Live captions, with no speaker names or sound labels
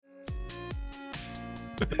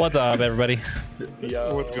What's up, everybody?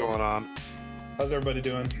 Yo. What's going on? How's everybody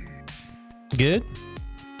doing? Good?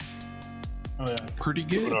 Oh yeah. Pretty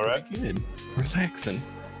good. Doing all right. Pretty good. Relaxing.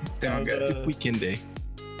 Doing How's good. good weekend day?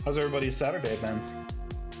 How's everybody's Saturday been?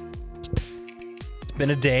 It's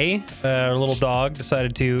been a day. Our little dog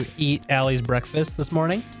decided to eat Allie's breakfast this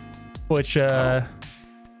morning, which she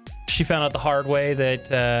found out the hard way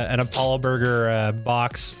that an Apollo Burger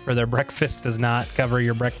box for their breakfast does not cover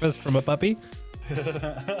your breakfast from a puppy.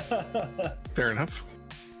 Fair enough.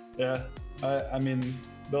 Yeah. I mean,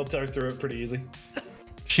 they'll tear through it pretty easy.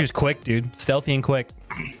 She was quick, dude. Stealthy and quick.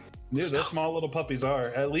 Dude, those small little puppies are.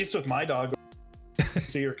 At least with my dog,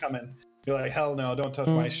 see her coming. You're like, hell no, don't touch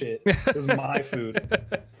my shit. This is my food.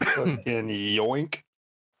 Fucking yoink.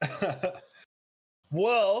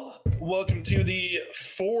 Well, welcome to the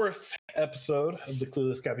 4th episode of the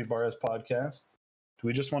Clueless Capybaras podcast. Do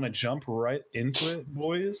we just want to jump right into it,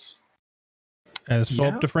 boys? As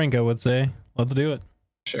Philip DeFranco would say, let's do it.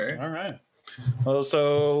 Sure. All right. Well,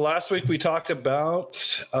 so last week we talked about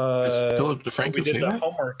Does Philip we DeFranco did say the that?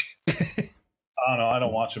 homework. I don't know. I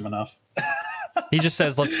don't watch him enough. He just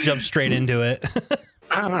says, let's jump straight into it.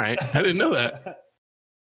 All right. I didn't know that.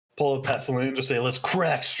 Pull a pestle and just say, let's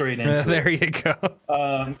crack straight into it. There you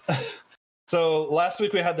go. So last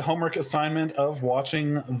week we had the homework assignment of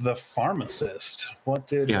watching The Pharmacist. What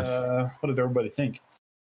did everybody think?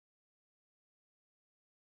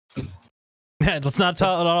 Let's not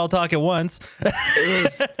all talk at once.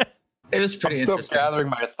 It was pretty I'm still interesting. gathering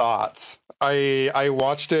my thoughts. I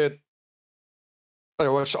watched it. I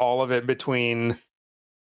watched all of it between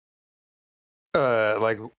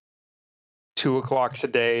like 2 o'clock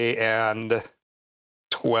today and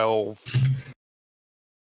 12.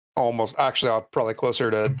 Almost, actually, I'm probably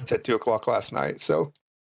closer to 2 o'clock last night. So,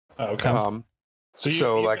 Okay.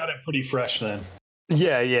 So you got it pretty fresh then.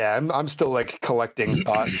 yeah. I'm still like collecting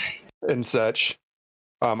thoughts and such.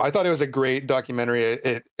 I thought it was a great documentary.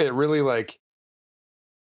 It really like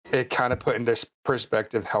it kind of put into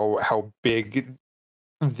perspective how big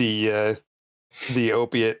the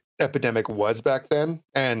opiate epidemic was back then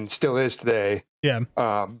and still is today. Yeah.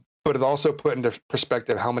 But it also put into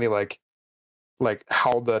perspective how many like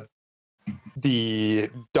how the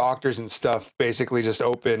doctors and stuff basically just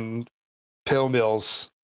opened pill mills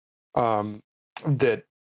that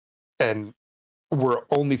and were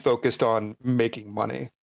only focused on making money,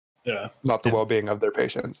 Yeah. not the Yeah. well-being of their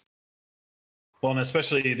patients. Well, and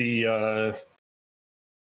especially the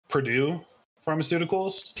Purdue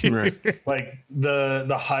Pharmaceuticals. Right. Like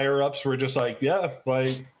the higher ups were just like, yeah,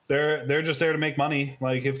 like they're just there to make money.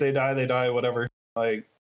 Like if they die, whatever. Like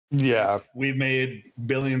Yeah, we've made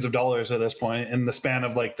billions of dollars at this point in the span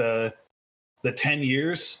of like the 10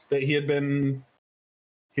 years that he'd been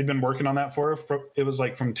working on that for. It was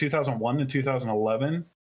like from 2001 to 2011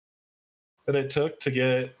 that it took to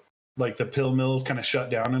get like the pill mills kind of shut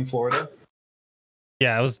down in Florida.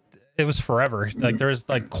 Yeah, it was forever. Like there was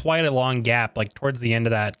like quite a long gap. Like towards the end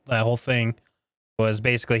of that whole thing was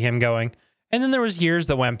basically him going, and then there was years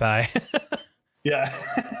that went by. Yeah.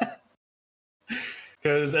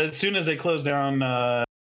 Because as soon as they closed down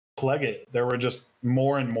Pleggett, there were just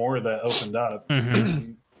more and more that opened up.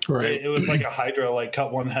 Mhm. Right. It was like a hydra, like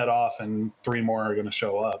cut one head off and 3 more are going to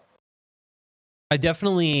show up. I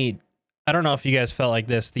don't know if you guys felt like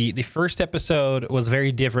this. The first episode was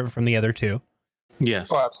very different from the other two. Yes.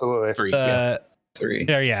 oh, absolutely. 3. Yeah. 3.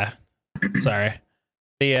 Yeah. Sorry.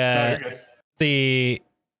 No, you're good. The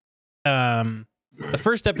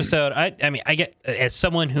first episode, I mean, I get, as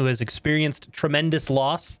someone who has experienced tremendous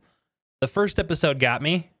loss, the first episode got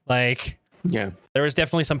me. Like, Yeah. there was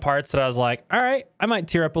definitely some parts that I was like, all right, I might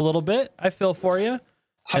tear up a little bit. I feel for you.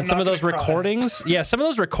 I'm And some not of those gonna cry. recordings, some of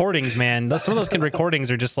those recordings, man, some of those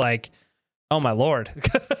recordings are just like, oh my Lord.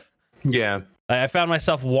 Yeah. I found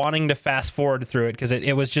myself wanting to fast forward through it because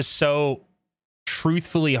it was just so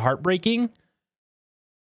truthfully heartbreaking.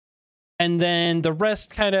 And then the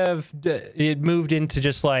rest kind of it moved into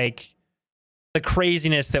just like the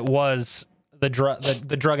craziness that was the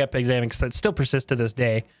drug epidemics that still persist to this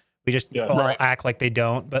day. We just all Right. act like they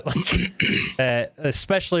don't, but like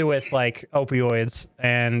especially with like opioids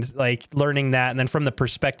and like learning that, and then from the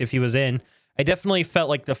perspective he was in, I definitely felt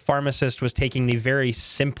like The Pharmacist was taking the very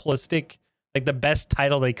simplistic, like the best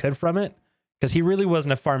title they could from it, because he really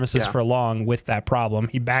wasn't a pharmacist Yeah. for long with that problem.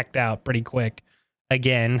 He backed out pretty quick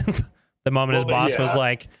again. The moment his Well, but boss was yeah.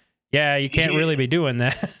 like, yeah, you can't really be doing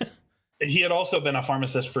that. He had also been a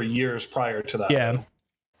pharmacist for years prior to that. Yeah. though.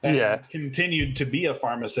 And Yeah. continued to be a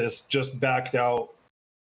pharmacist, just backed out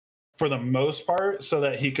for the most part so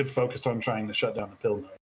that he could focus on trying to shut down the pill mill.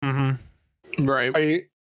 Mm-hmm. Right.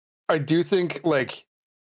 I do think like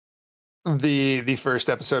the first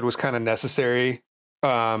episode was kind of necessary,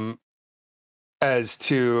 as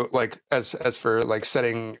to like as for like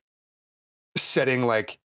setting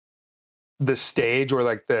like the stage or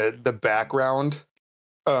like the background,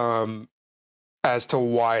 as to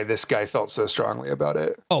why this guy felt so strongly about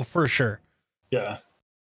it. Oh, for sure. Yeah.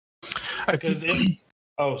 I Because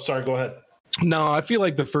oh, sorry, go ahead. No, I feel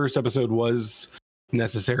like the first episode was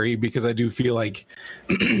necessary because I do feel like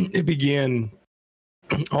it began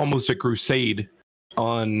almost a crusade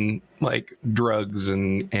on like drugs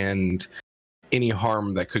and any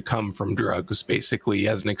harm that could come from drugs, basically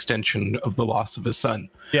as an extension of the loss of his son.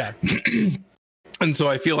 Yeah. And so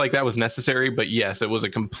I feel like that was necessary, but yes, it was a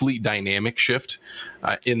complete dynamic shift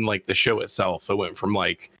in like the show itself. It went from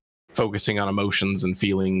like focusing on emotions and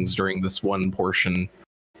feelings during this one portion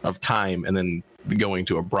of time, and then going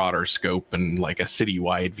to a broader scope and like a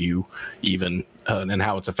citywide view, even and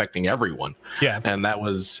how it's affecting everyone. Yeah. And that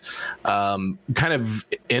was kind of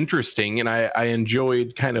interesting, and I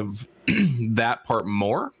enjoyed kind of that part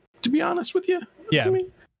more, to be honest with you. Yeah.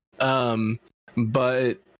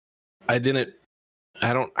 But I didn't.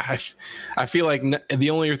 I feel like the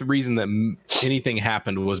only reason that anything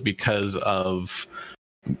happened was because of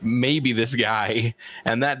maybe this guy,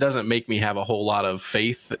 and that doesn't make me have a whole lot of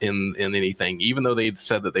faith in anything, even though they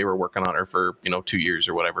said that they were working on her for 2 years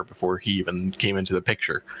or whatever before he even came into the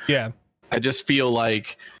picture. Yeah. I just feel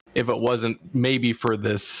like if it wasn't maybe for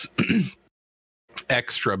this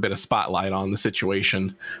extra bit of spotlight on the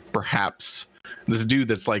situation, perhaps this dude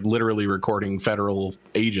that's like literally recording federal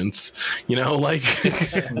agents, like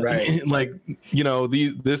Right. like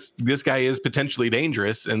this guy is potentially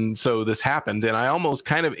dangerous, and so this happened, and I almost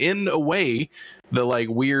kind of, in a way, the like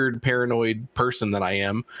weird paranoid person that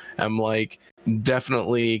I'm like,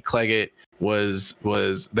 definitely Cleggett was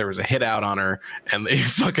there was a hit out on her and they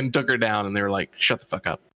fucking took her down and they were like, shut the fuck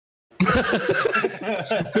up.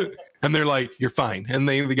 And they're like, you're fine. And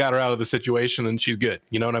they got her out of the situation and she's good.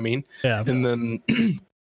 You know what I mean? Yeah. And then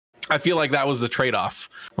I feel like that was the trade-off.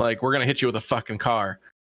 Like, we're going to hit you with a fucking car.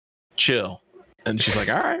 Chill. And she's like,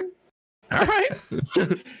 all right.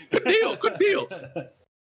 Good deal.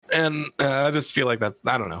 And I just feel like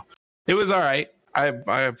I don't know. It was all right. I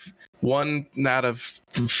have 1 out of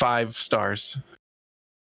 5 stars.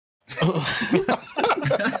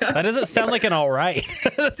 That doesn't sound like an all right.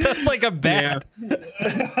 That sounds like a bad.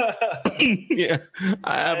 Yeah,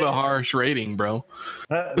 I have a harsh rating, bro.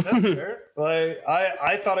 That's fair. Like,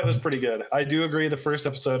 I thought it was pretty good. I do agree the first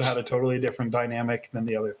episode had a totally different dynamic than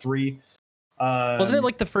the other 3. Wasn't it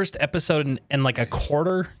like the first episode and like a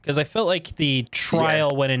quarter? Because I felt like the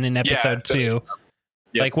trial went in episode 2.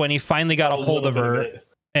 Yep. Like when he finally got a hold of her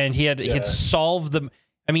and he had solved the.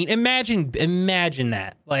 I mean, imagine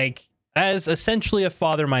that. Like, as essentially a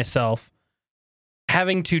father myself,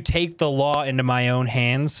 having to take the law into my own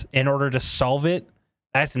hands in order to solve it,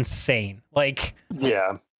 that's insane. Like,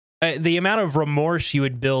 Yeah. the amount of remorse you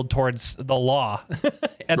would build towards the law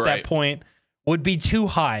at that point would be too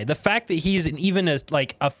high. The fact that he's even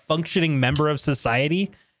a functioning member of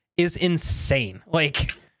society is insane.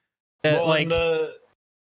 Like, sorry,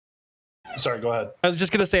 go ahead. I was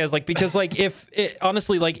just gonna say, I was like, because like if it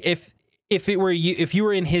were you, if you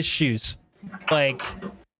were in his shoes, like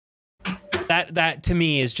that to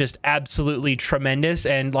me is just absolutely tremendous,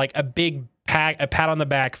 and like a pat on the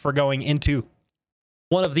back for going into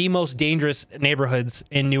one of the most dangerous neighborhoods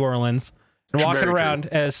in New Orleans and walking around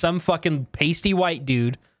as some fucking pasty white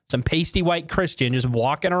dude, some pasty white Christian, just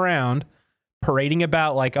walking around parading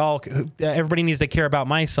about like, oh, everybody needs to care about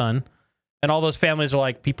my son. And all those families are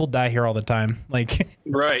like, people die here all the time. Like,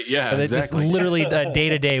 right, yeah, exactly. It's literally day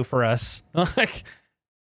to day for us. Like,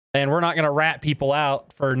 and we're not gonna rat people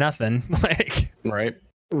out for nothing. Like, right,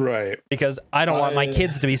 because I don't want my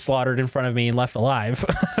kids to be slaughtered in front of me and left alive.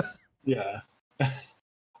 Yeah,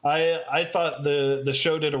 I thought the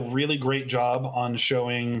show did a really great job on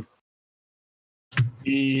showing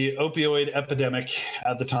the opioid epidemic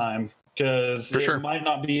at the time, because might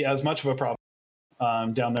not be as much of a problem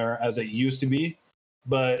down there as it used to be,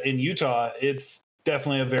 but in Utah it's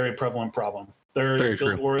definitely a very prevalent problem. There are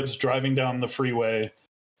billboards driving down the freeway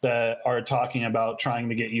that are talking about trying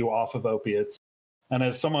to get you off of opiates, and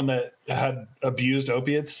as someone that had abused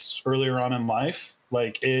opiates earlier on in life,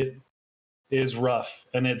 like, it is rough,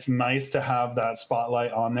 and it's nice to have that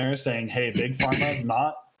spotlight on there saying, hey, big pharma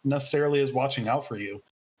not necessarily is watching out for you.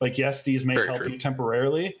 Like, yes, these may help you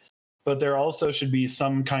temporarily, but there also should be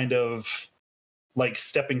some kind of like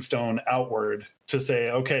stepping stone outward to say,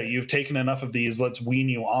 okay, you've taken enough of these, let's wean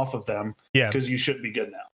you off of them, because you should be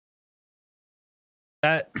good now.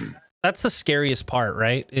 That's the scariest part,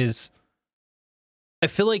 right? Is I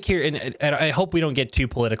feel like here, and I hope we don't get too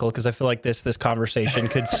political because I feel like this conversation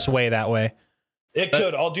could sway that way. It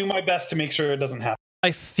could. I'll do my best to make sure it doesn't happen.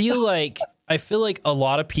 I feel like a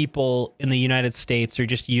lot of people in the United States are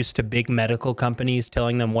just used to big medical companies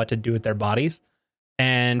telling them what to do with their bodies,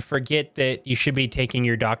 and forget that you should be taking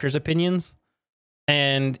your doctor's opinions.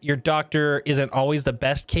 And your doctor isn't always the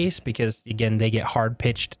best case because, again, they get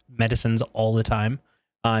hard-pitched medicines all the time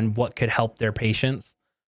on what could help their patients.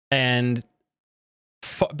 And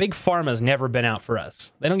big pharma's never been out for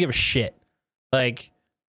us. They don't give a shit. Like,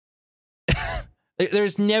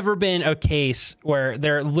 there's never been a case where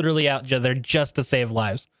they're literally out there just to save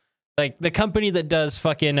lives. Like the company that does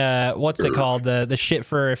fucking what's it called, the shit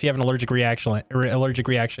for if you have an allergic reaction,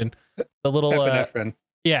 the little epinephrine.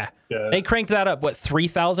 Yeah, they cranked that up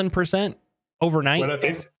 3,000% overnight. But I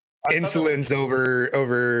think Insulin's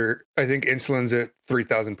over. I think insulin's at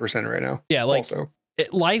 3,000% right now. Yeah, like also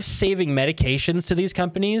life-saving medications to these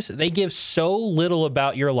companies, they give so little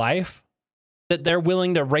about your life that they're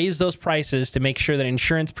willing to raise those prices to make sure that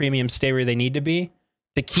insurance premiums stay where they need to be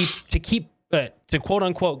to quote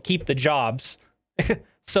unquote keep the jobs,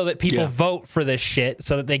 so that people vote for this shit,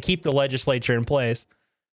 so that they keep the legislature in place.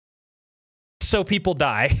 So people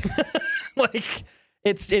die. Like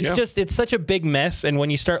it's such a big mess. And when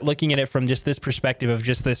you start looking at it from just this perspective of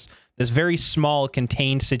just this very small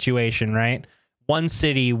contained situation, right? One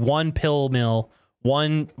city, one pill mill,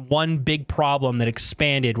 one big problem that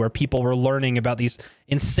expanded where people were learning about these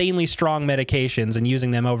insanely strong medications and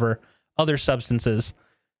using them over other substances.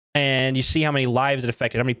 And you see how many lives it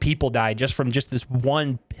affected, how many people died just from just this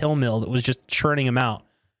one pill mill that was just churning them out.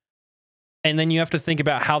 And then you have to think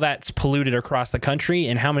about how that's polluted across the country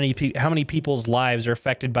and how many people's lives are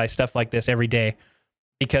affected by stuff like this every day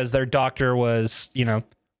because their doctor was,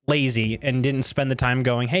 lazy and didn't spend the time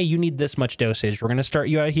going, hey, you need this much dosage. We're going to start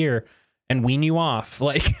you out here and wean you off.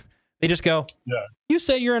 Like they just go, you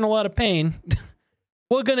say you're in a lot of pain.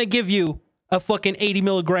 We're going to give you a fucking 80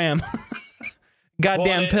 milligram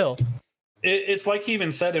goddamn pill. It's like he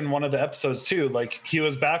even said in one of the episodes too, like he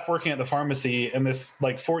was back working at the pharmacy and this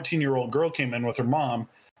like 14-year-old girl came in with her mom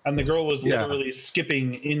and the girl was literally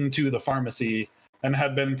skipping into the pharmacy and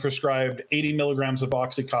had been prescribed 80 milligrams of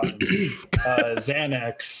Oxycontin,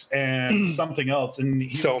 Xanax, and something else. And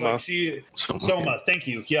he Soma. was like, Soma, thank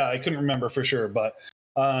you. Yeah, I couldn't remember for sure, but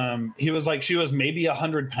he was like, she was maybe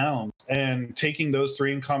 100 pounds and taking those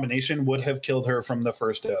three in combination would have killed her from the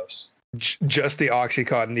first dose. Just the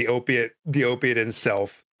Oxycontin, the opiate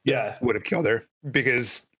itself, would have killed her.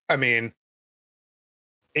 Because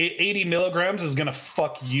 80 milligrams is gonna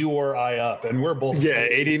fuck you or I up, and we're both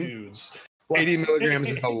 80 dudes. 80 milligrams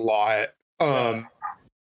is a lot. I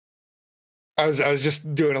was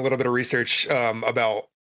just doing a little bit of research about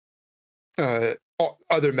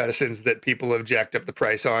other medicines that people have jacked up the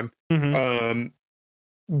price on. Mm-hmm.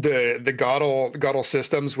 The Gottel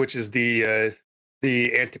Systems, which is the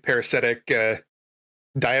antiparasitic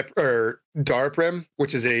Daraprim,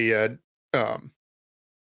 which is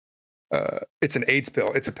it's an AIDS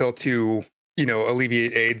pill. It's a pill to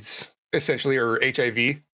alleviate AIDS essentially, or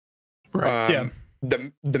HIV. Right.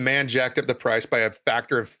 The man jacked up the price by a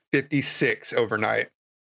factor of 56 overnight.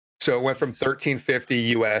 So it went from $1,350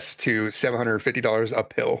 US to $750 a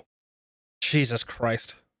pill. Jesus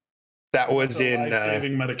Christ. That was in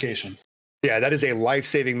life-saving medication. Yeah, that is a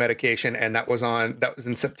life-saving medication, and that was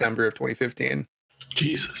in September of 2015.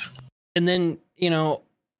 Jesus. And then,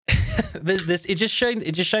 it just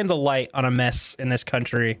shines a light on a mess in this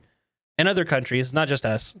country and other countries, not just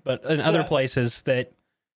us, but in other places that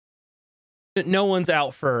no one's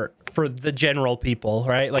out for the general people,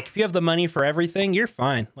 right? Like if you have the money for everything, you're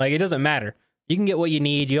fine. Like it doesn't matter. You can get what you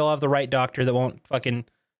need. You'll have the right doctor that won't the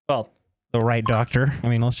right doctor. I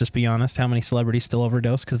mean, let's just be honest. How many celebrities still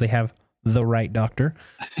overdose because they have the right doctor?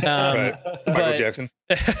 Right. Michael Jackson.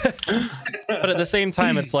 But at the same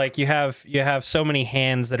time, it's like you have so many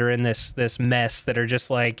hands that are in this mess that are just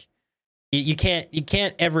like you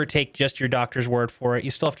can't ever take just your doctor's word for it.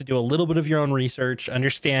 You still have to do a little bit of your own research,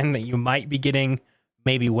 understand that you might be getting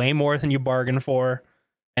maybe way more than you bargained for,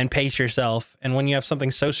 and pace yourself. And when you have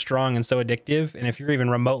something so strong and so addictive, and if you're even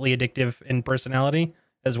remotely addictive in personality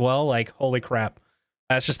as well, like holy crap.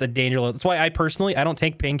 That's just the danger. That's why I don't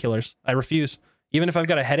take painkillers. I refuse. Even if I've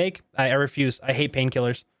got a headache, I refuse. I hate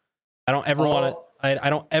painkillers. I don't ever want to. I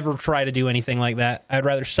don't ever try to do anything like that. I'd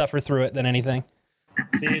rather suffer through it than anything.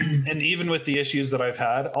 See, and even with the issues that I've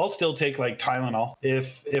had, I'll still take like Tylenol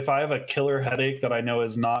if I have a killer headache that I know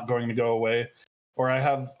is not going to go away, or I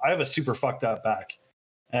have a super fucked up back,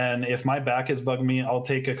 and if my back is bugging me, I'll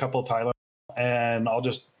take a couple Tylenol and I'll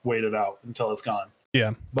just wait it out until it's gone.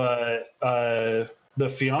 Yeah. But the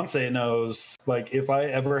fiance knows, like, if I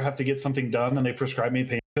ever have to get something done and they prescribe me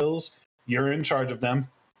pain pills, you're in charge of them,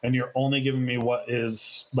 and you're only giving me what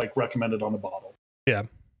is like recommended on the bottle. Yeah.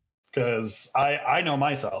 Because I know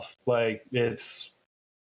myself, like, it's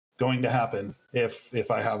going to happen if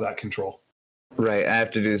I have that control. Right. I have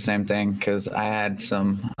to do the same thing because I had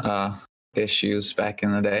some issues back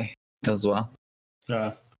in the day as well.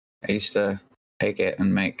 Yeah. I used to take it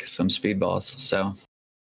and make some speedballs. So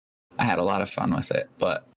I had a lot of fun with it.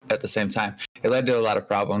 But at the same time, it led to a lot of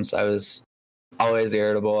problems. I was always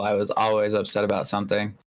irritable. I was always upset about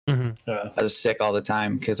something. Mm-hmm. Yeah. I was sick all the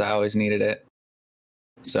time because I always needed it.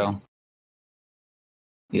 So,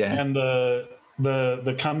 yeah. And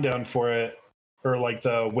the come down for it, or like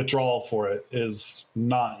the withdrawal for it, is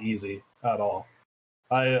not easy at all.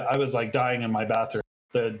 I was like dying in my bathroom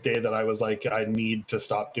the day that I was like, I need to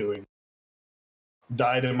stop doing.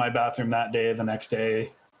 Died in my bathroom that day. The next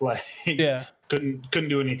day, like, Yeah. couldn't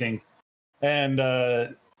do anything, and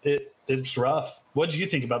it's rough. What did you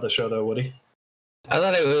think about the show, though, Woody? I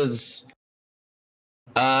thought it was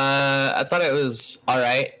all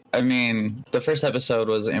right. I mean, the first episode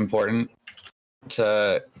was important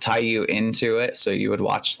to tie you into it so you would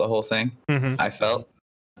watch the whole thing. Mm-hmm. I felt.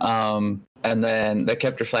 And then they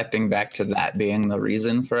kept reflecting back to that being the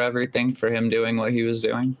reason for everything, for him doing what he was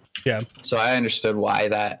doing. Yeah. So I understood why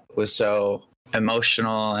that was so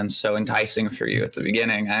emotional and so enticing for you at the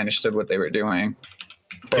beginning. I understood what they were doing.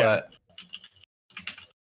 But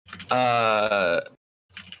at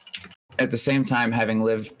the same time, having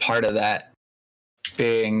lived part of that,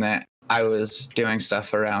 being that I was doing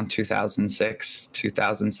stuff around 2006,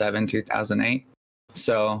 2007, 2008.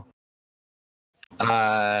 So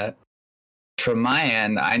from my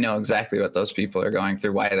end, I know exactly what those people are going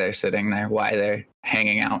through, why they're sitting there, why they're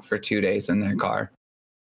hanging out for 2 days in their car.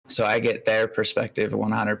 So I get their perspective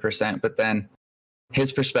 100%, but then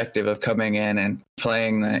his perspective of coming in and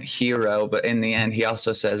playing the hero, but in the end, he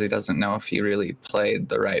also says he doesn't know if he really played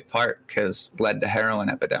the right part because led to heroin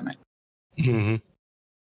epidemic. Mm-hmm.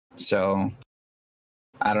 So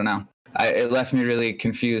I don't know. It left me really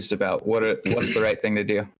confused about what's the right thing to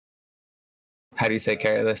do. How do you take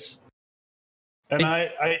care of this? And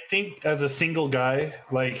I think as a single guy,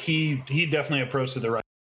 like he definitely approached it the right.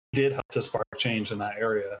 He did help to spark change in that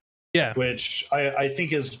area. Yeah. Which I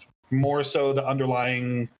think is more so the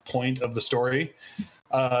underlying point of the story,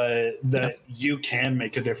 that you can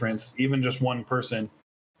make a difference, even just one person.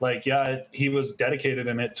 Like, yeah, he was dedicated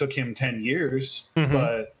and it took him 10 years,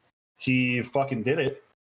 but he fucking did it.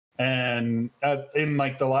 And in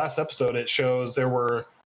like the last episode, it shows there were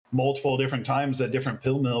multiple different times that different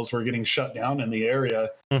pill mills were getting shut down in the area,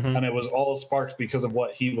 and it was all sparked because of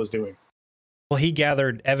what he was doing. Well, he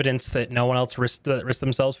gathered evidence that no one else risked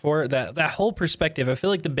themselves for. That whole perspective, I feel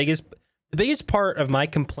like the biggest part of my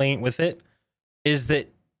complaint with it is that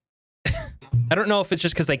I don't know if it's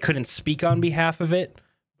just because they couldn't speak on behalf of it,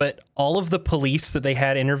 but all of the police that they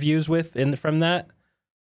had interviews with from that,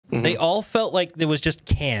 they all felt like it was just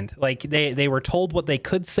canned. Like they were told what they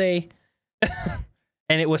could say,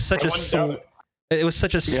 and it was such a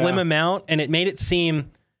slim amount, and it made it seem.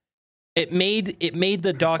 It made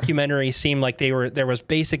the documentary seem like there was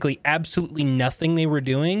basically absolutely nothing they were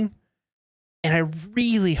doing, and I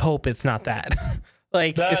really hope it's not that.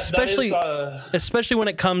 Like especially when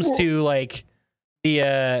it comes to like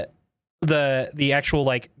the actual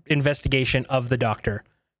like investigation of the doctor,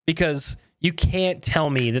 because you can't tell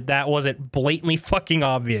me that wasn't blatantly fucking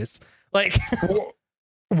obvious. Like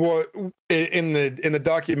Well, in the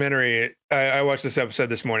documentary, I watched this episode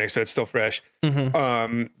this morning, so it's still fresh.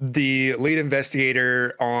 The lead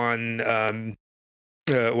investigator on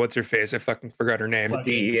what's her face? I fucking forgot her name.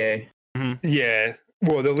 DEA. Yeah.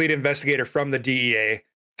 Well, the lead investigator from the DEA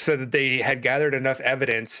said that they had gathered enough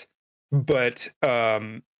evidence, but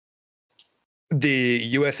the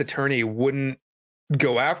U.S. attorney wouldn't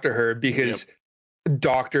go after her because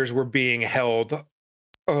doctors were being held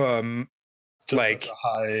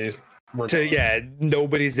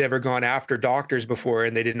nobody's ever gone after doctors before,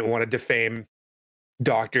 and they didn't want to defame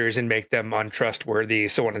doctors and make them untrustworthy,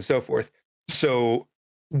 so on and so forth. So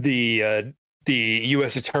the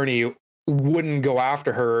U.S. attorney wouldn't go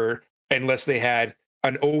after her unless they had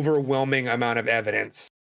an overwhelming amount of evidence.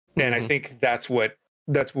 And I think that's what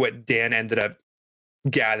Dan ended up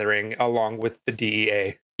gathering along with the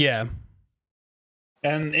DEA. Yeah.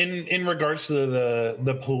 And in regards to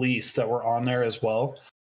the police that were on there as well,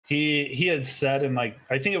 he had said in like,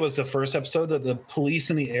 I think it was the first episode, that the police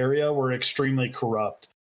in the area were extremely corrupt.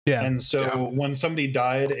 Yeah. And so when somebody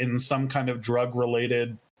died in some kind of drug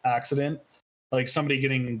related accident, like somebody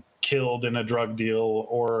getting killed in a drug deal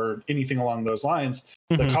or anything along those lines.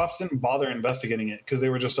 The Mhm. cops didn't bother investigating it because they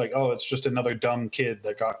were just like, oh, it's just another dumb kid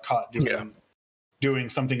that got caught doing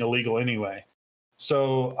something illegal anyway.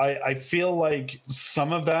 So I feel like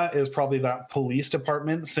some of that is probably that police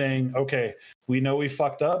department saying, okay, we know we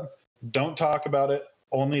fucked up. Don't talk about it.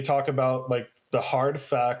 Only talk about like the hard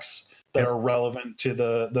facts that are relevant to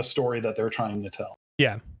the story that they're trying to tell.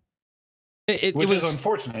 Yeah. It Which was is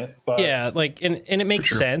unfortunate, but yeah, like and it makes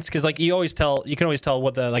sure. sense because like you can always tell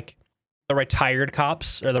what the retired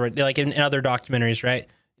cops or like in other documentaries, right?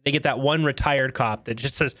 They get that one retired cop that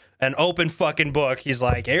just says an open fucking book. He's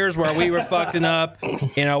like, here's where we were fucking up.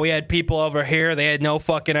 You know, we had people over here. They had no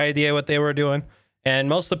fucking idea what they were doing. And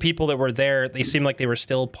most of the people that were there, they seemed like they were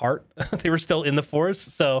still they were still in the force.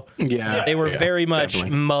 So Yeah, they were very much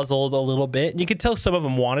definitely. muzzled a little bit. And you could tell some of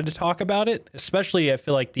them wanted to talk about it, especially I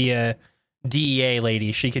feel like the DEA lady.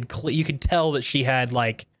 You could tell that she had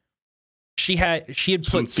like, she had Some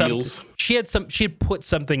put some, feels. she had put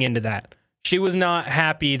something into that. She was not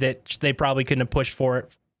happy that they probably couldn't have pushed for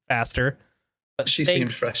it faster. But She they-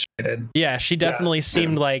 seemed frustrated. yeah, she definitely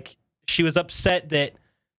seemed like she was upset that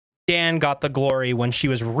Dan got the glory when she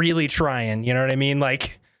was really trying. You know what I mean?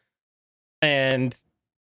 Like, and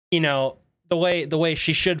you know the way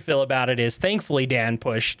she should feel about it is thankfully Dan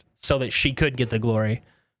pushed so that she could get the glory,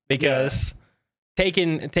 because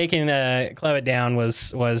taking Clevitt down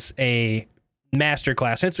was a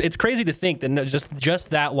masterclass. It's crazy to think that just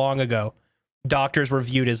that long ago, doctors were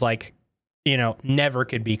viewed as like, you know, never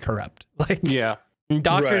could be corrupt. Like, Yeah.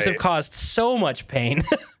 doctors have Right. caused so much pain,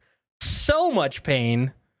 so much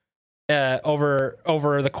pain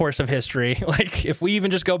over the course of history. Like, if we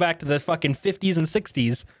even just go back to the fucking 50s and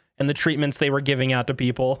 60s and the treatments they were giving out to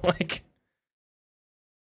people, like,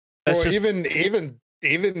 that's Or just,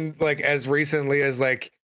 even like as recently as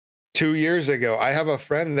like 2 years ago, I have a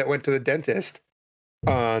friend that went to the dentist,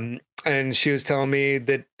 and she was telling me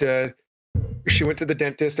that she went to the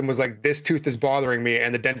dentist and was like, "This tooth is bothering me,"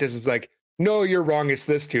 and the dentist is like, "No, you're wrong. It's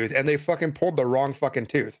this tooth," and they fucking pulled the wrong fucking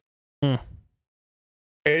tooth. Hmm.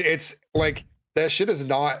 It's like that shit is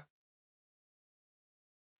not.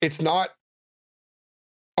 It's not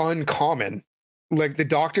uncommon. Like the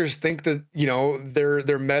doctors think that, you know,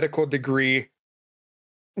 their medical degree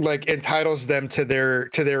like entitles them to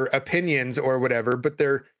their opinions or whatever, but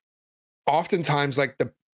they're oftentimes like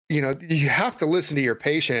you have to listen to your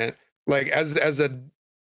patient. Like as a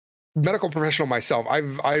medical professional myself,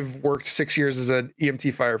 I've worked 6 years as an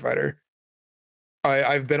EMT firefighter.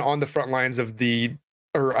 I've been on the front lines of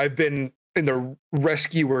I've been in the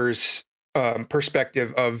rescuers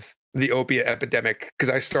perspective of the opiate epidemic, because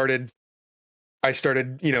I started,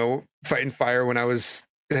 you know, fighting fire when I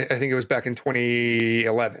think it was back in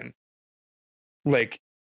 2011. Like,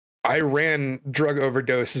 I ran drug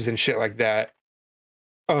overdoses and shit like that.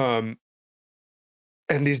 And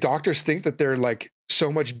these doctors think that they're like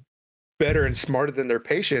so much better and smarter than their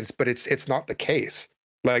patients, but it's not the case.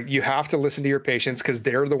 Like, you have to listen to your patients because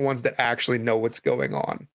they're the ones that actually know what's going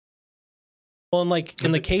on. well, and like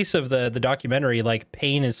in the case of the documentary, like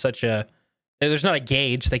pain is there's not a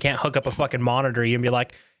gauge. They can't hook up a fucking monitor and be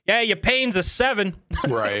like, yeah, your pain's a 7.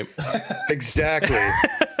 Right. Exactly.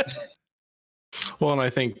 Well, and I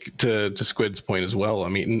think to Squid's point as well, I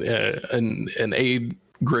mean, an A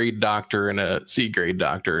grade doctor and a C grade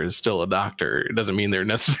doctor is still a doctor. It doesn't mean they're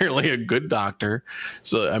necessarily a good doctor.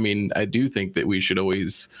 So, I mean, I do think that we should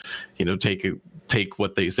always, you know, take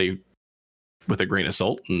what they say with a grain of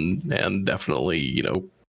salt, and definitely, you know,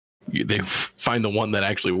 they find the one that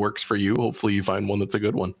actually works for you. Hopefully you find one that's a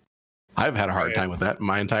good one. I've had a hard time with that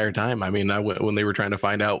my entire time. I mean, when they were trying to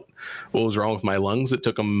find out what was wrong with my lungs, it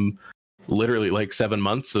took them literally like 7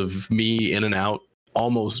 months of me in and out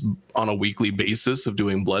almost on a weekly basis of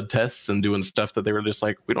doing blood tests and doing stuff that they were just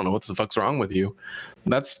like, we don't know what the fuck's wrong with you.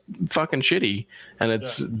 That's fucking shitty. And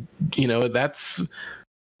it's, you know, that's,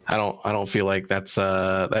 I don't feel like that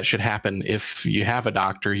should happen. If you have a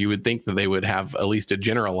doctor, you would think that they would have at least a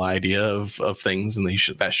general idea of things, and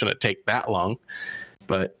that shouldn't take that long.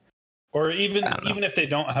 But or even I don't know. even if they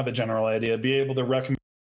don't have a general idea, be able to recommend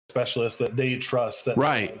a specialist that they trust that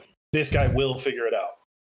right, this guy will figure it out.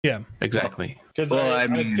 Yeah, exactly. Because Well, I I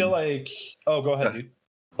mean- feel like, oh, go ahead, dude.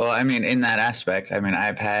 Well, I mean, in that aspect, I mean,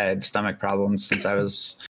 I've had stomach problems since I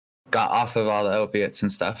got off of all the opiates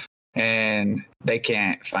and stuff, and they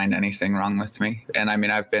can't find anything wrong with me. And I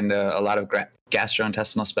mean, I've been to a lot of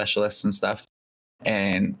gastrointestinal specialists and stuff,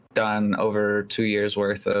 and done over 2 years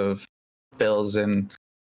worth of bills and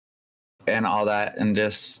all that, and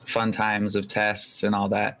just fun times of tests and all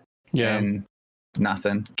that. Yeah, And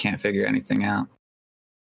nothing, can't figure anything out.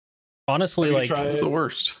 honestly, Have you like tried- it's the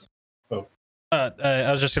worst.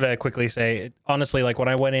 I was just gonna quickly say, honestly, like when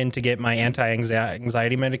I went in to get my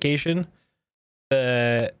anti-anxiety medication,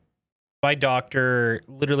 my doctor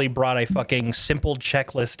literally brought a fucking simple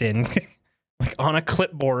checklist in, like on a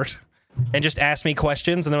clipboard, and just asked me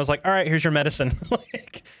questions, and then was like, "All right, here's your medicine."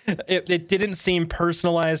 Like, it didn't seem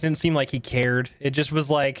personalized. Didn't seem like he cared. It just was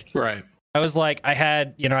like, Right. I was like, I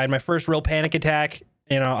had my first real panic attack.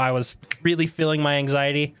 I was really feeling my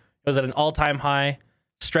anxiety. It was at an all-time high.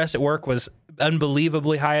 Stress at work was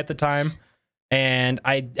unbelievably high at the time, and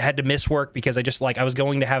I had to miss work because I was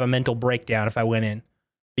going to have a mental breakdown if I went in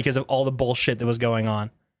because of all the bullshit that was going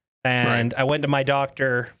on. And I went to my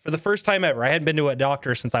doctor for the first time ever. I hadn't been to a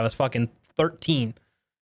doctor since I was fucking 13.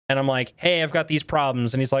 And I'm like, "Hey, I've got these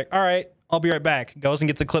problems." And he's like, "All right, I'll be right back." Goes and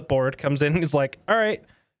gets a clipboard, comes in, and he's like, "All right,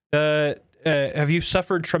 have you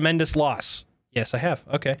suffered tremendous loss?" "Yes, I have."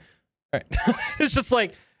 "Okay." All right. It's just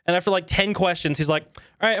like, and after like 10 questions, he's like,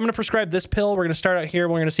 "All right, I'm going to prescribe this pill. We're going to start out here.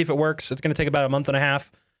 We're going to see if it works. It's going to take about a month and a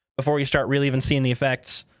half before you start really even seeing the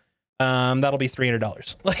effects. That'll be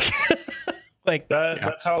 $300. Like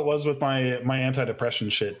that's how it was with my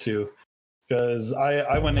antidepressant shit too. Because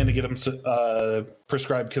I went in to get them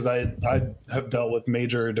prescribed because I have dealt with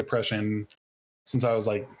major depression since I was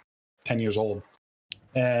like 10 years old,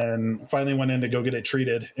 and finally went in to go get it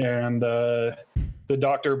treated. And the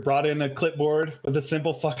doctor brought in a clipboard with a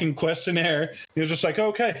simple fucking questionnaire. He was just like, "Oh,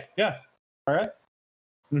 okay, yeah, all right,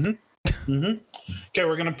 okay,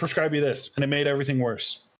 we're gonna prescribe you this," and it made everything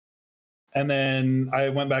worse. And then I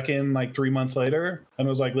went back in like 3 months later and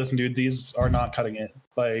was like, "Listen, dude, these are not cutting it.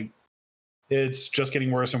 Like, it's just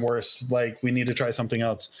getting worse and worse. Like, we need to try something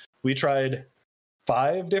else." We tried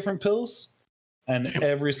 5 different pills, and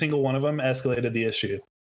every single one of them escalated the issue.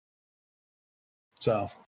 So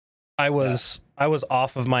I was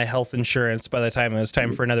off of my health insurance by the time it was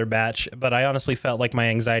time for another batch, but I honestly felt like my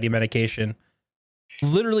anxiety medication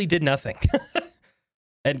literally did nothing.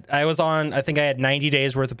 And I was on, I think I had 90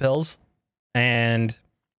 days worth of pills, and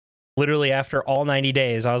literally after all 90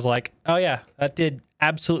 days, I was like, "Oh yeah, that did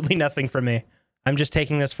absolutely nothing for me. I'm just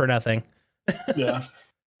taking this for nothing." yeah.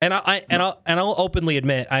 And I'll openly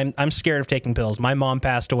admit I'm scared of taking pills. My mom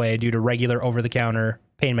passed away due to regular over-the-counter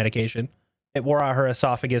pain medication. It wore out her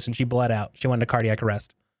esophagus and she bled out. She went into cardiac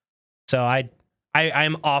arrest. So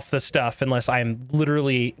I'm off the stuff unless I'm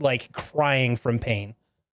literally like crying from pain.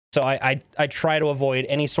 So I try to avoid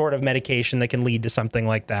any sort of medication that can lead to something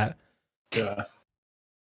like that. Yeah.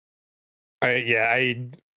 I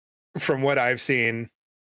from what I've seen,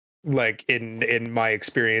 like in my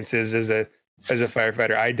experiences as a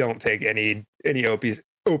firefighter, I don't take any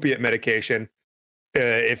opiate medication.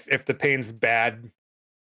 If the pain's bad,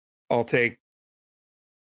 I'll take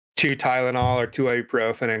 2 Tylenol or 2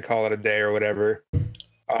 ibuprofen and call it a day or whatever.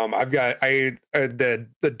 I've got the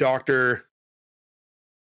doctor.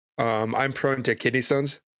 I'm prone to kidney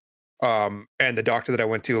stones, and the doctor that I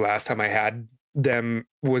went to last time I had them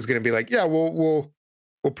was going to be like, "Yeah, we'll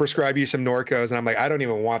prescribe you some Norcos," and I'm like, "I don't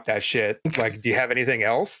even want that shit. Like, do you have anything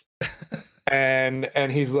else?" And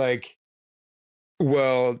he's like,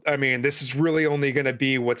 "Well, I mean, this is really only going to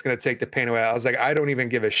be what's going to take the pain away." I was like, "I don't even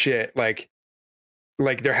give a shit. Like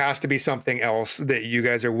there has to be something else that you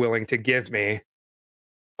guys are willing to give me,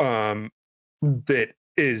 that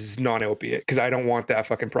is non-opiate, because I don't want that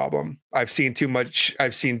fucking problem. I've seen too much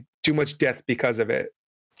death because of it."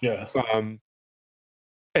 Yeah.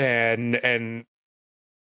 And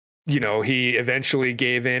he eventually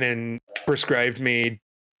gave in and prescribed me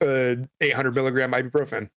 800 milligram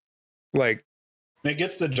ibuprofen. Like, It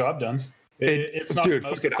gets the job done. It's not dude, the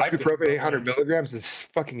most fucking effective, ibuprofen but, 800 milligrams is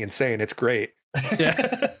fucking insane. It's great.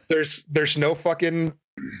 Yeah. There's no fucking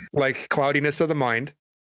like cloudiness of the mind,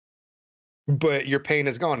 but your pain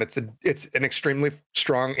is gone. It's an extremely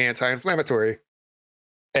strong anti-inflammatory,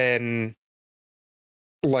 and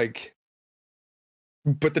like,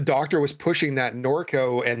 but the doctor was pushing that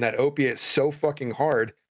Norco and that opiate so fucking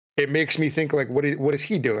hard. It makes me think, like, what is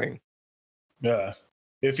he doing? Yeah.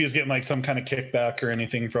 If he's getting like some kind of kickback or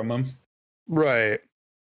anything from them. Right.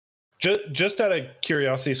 Just out of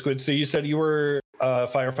curiosity, Squid, so you said you were a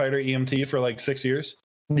firefighter EMT for like 6 years?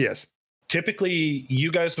 Yes. Typically,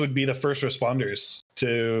 you guys would be the first responders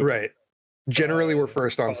to... Right. Generally, we're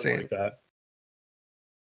first on scene. Like that.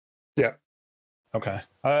 Yeah. Okay.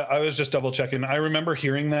 I was just double checking. I remember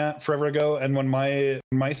hearing that forever ago, and when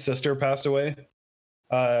my sister passed away,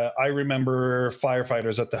 I remember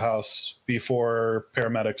firefighters at the house before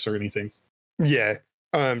paramedics or anything. Yeah.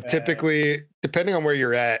 Typically, depending on where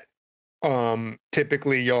you're at,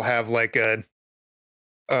 typically you'll have like a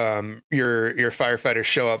your firefighters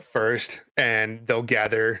show up first and they'll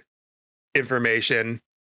gather information.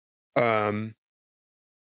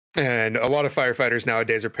 and a lot of firefighters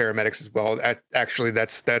nowadays are paramedics as well. Actually,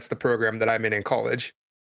 that's the program that I'm in college.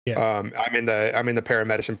 Yeah. I'm in the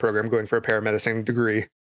paramedicine program, going for a paramedicine degree.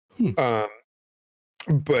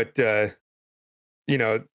 But you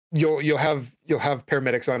know, you'll have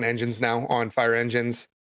paramedics on engines now, on fire engines.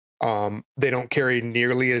 They don't carry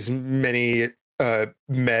nearly as many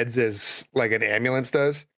meds as like an ambulance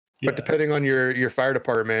does. But depending on your fire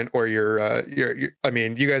department or your I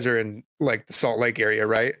mean, you guys are in like the Salt Lake area,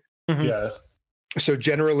 right? Mhm. Yeah. So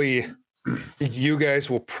generally, you guys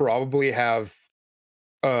will probably have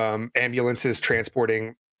ambulances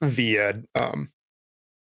transporting via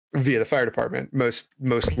the fire department. Most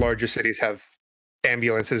larger cities have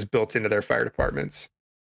ambulances built into their fire departments.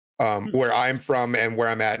 Where I'm from and where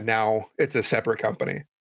I'm at now, it's a separate company.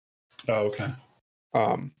 Oh, okay.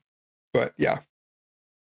 But yeah,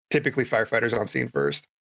 typically firefighters on scene first.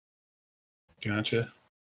 Gotcha.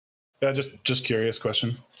 Yeah, just curious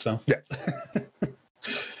question. So yeah.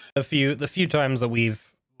 The few times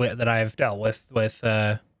that I've dealt with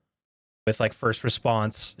like first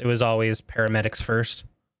response, it was always paramedics first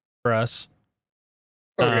for us.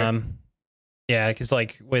 Okay. Yeah, because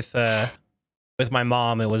like with my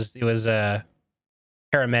mom, it was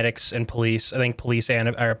paramedics and police. I think policeman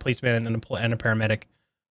and a paramedic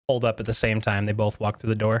pulled up at the same time. They both walked through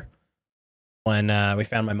the door when we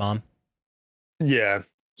found my mom. Yeah,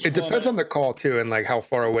 it depends on the call too, and like how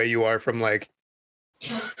far away you are from wherever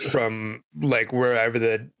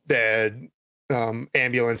the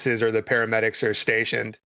ambulances or the paramedics are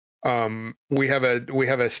stationed. We have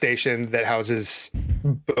a station that houses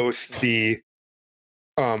both the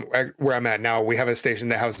where I'm at now. We have a station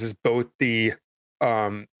that houses both the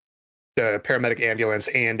paramedic ambulance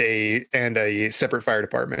and a separate fire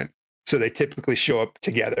department. So they typically show up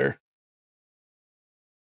together.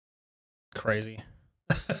 Crazy.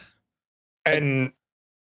 And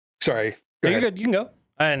sorry, you're good. You can go.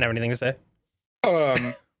 I didn't have anything to say.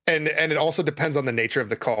 And it also depends on the nature of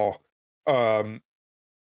the call.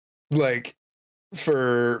 Like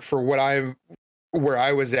for where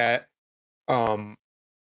I was at,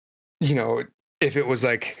 you know, if it was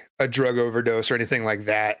like a drug overdose or anything like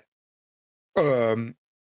that,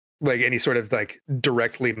 like any sort of like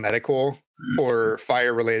directly medical or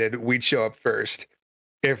fire related, we'd show up first.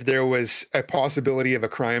 If there was a possibility of a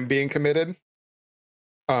crime being committed,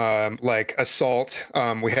 like assault,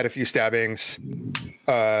 we had a few stabbings.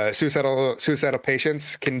 Suicidal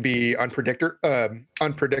patients can be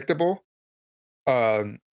unpredictable.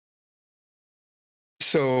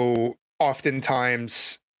 So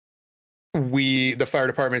oftentimes the fire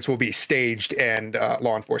departments will be staged and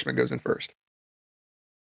law enforcement goes in first.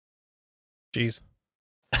 Jeez.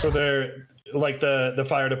 So they're like the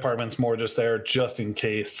fire department's more just there just in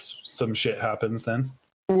case some shit happens then?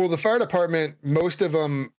 Well, the fire department, most of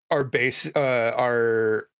them are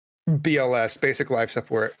BLS, basic life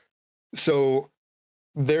support. So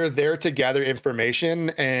they're there to gather information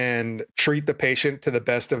and treat the patient to the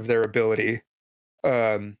best of their ability.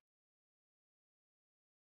 Before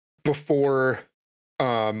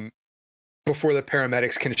the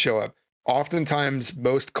paramedics can show up. Oftentimes,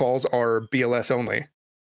 most calls are BLS only.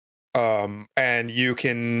 And you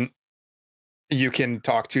can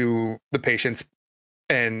talk to the patients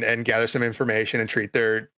and gather some information and treat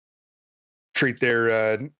their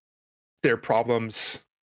problems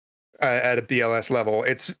at a BLS level.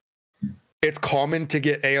 It's common to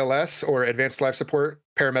get ALS or advanced life support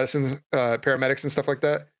paramedics and stuff like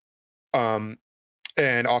that.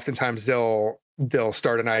 And oftentimes they'll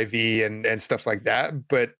start an IV and stuff like that.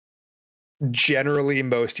 But generally,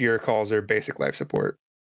 most of your calls are basic life support.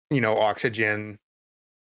 You know, oxygen,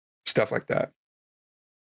 stuff like that.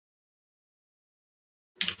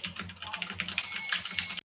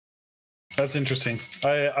 That's interesting.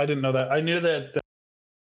 I didn't know that. I knew that,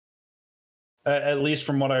 at least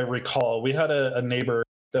from what I recall, we had a neighbor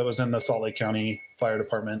that was in the Salt Lake County Fire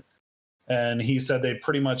Department, and he said they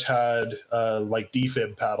pretty much had like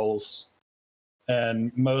defib paddles,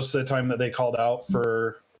 and most of the time that they called out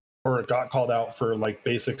for or got called out for like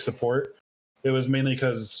basic support, it was mainly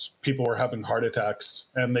because people were having heart attacks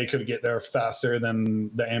and they could get there faster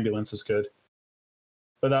than the ambulances could.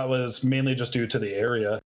 But that was mainly just due to the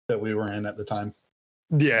area that we were in at the time.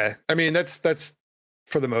 Yeah, I mean that's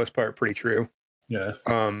for the most part pretty true. Yeah.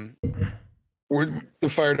 The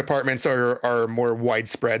fire departments are more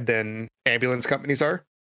widespread than ambulance companies are.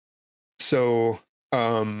 So,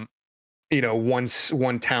 you know,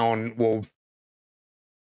 one town will,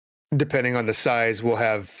 depending on the size, will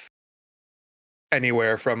have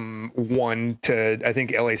anywhere from 1 to, I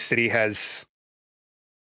think LA City has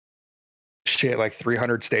like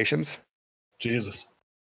 300 stations. Jesus.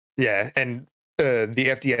 Yeah, and the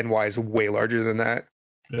FDNY is way larger than that.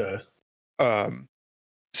 Yeah.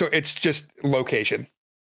 So it's just location.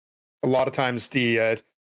 A lot of times the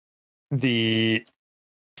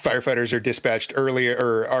firefighters are dispatched earlier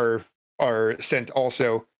or are sent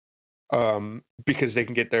also because they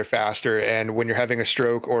can get there faster. And when you're having a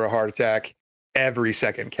stroke or a heart attack, every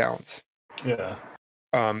second counts. Yeah.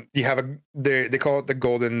 You have they call it the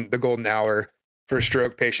golden hour for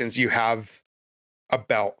stroke patients. You have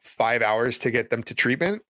about 5 hours to get them to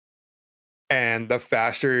treatment, and the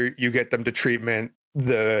faster you get them to treatment,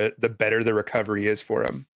 the better the recovery is for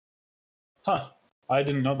them. Huh. I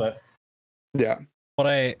didn't know that. Yeah. What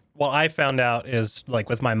I found out is like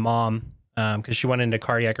with my mom, because she went into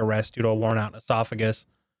cardiac arrest due to a worn out esophagus.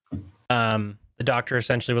 The doctor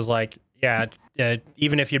essentially was like, yeah,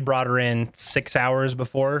 even if you'd brought her in 6 hours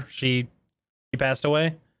before she passed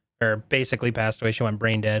away, or basically passed away, she went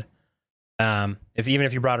brain dead. If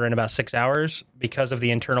you brought her in about 6 hours, because of the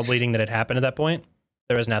internal bleeding that had happened at that point,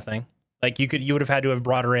 there was nothing. Like you would have had to have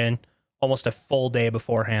brought her in almost a full day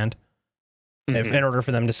beforehand, in order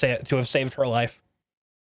for them to have saved her life.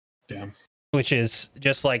 Damn. Which is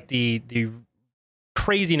just like the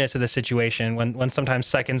craziness of the situation when sometimes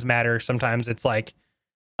seconds matter. Sometimes it's like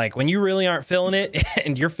when you really aren't feeling it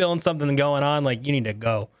and you're feeling something going on, like you need to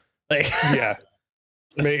go. Like Yeah.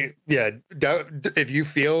 If you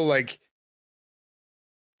feel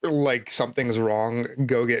like something's wrong,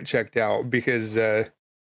 go get checked out, because it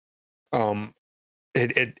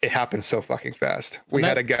happens so fucking fast. We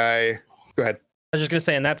had a guy. Go ahead. I was just gonna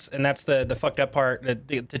say, and that's the fucked up part,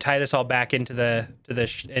 to tie this all back into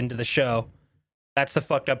the show. That's the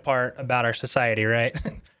fucked up part about our society, right?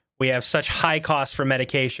 We have such high costs for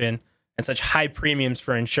medication and such high premiums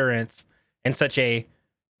for insurance and such a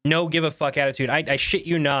no give a fuck attitude. I shit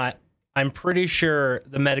you not. I'm pretty sure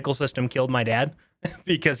the medical system killed my dad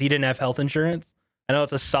because he didn't have health insurance. I know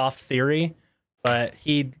it's a soft theory, but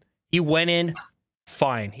he went in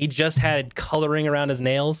fine. He just had coloring around his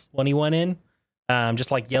nails when he went in.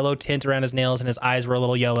 Just like yellow tint around his nails, and his eyes were a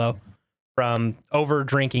little yellow from over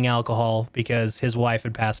drinking alcohol because his wife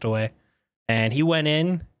had passed away. And he went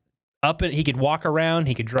in, he could walk around,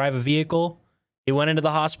 he could drive a vehicle. He went into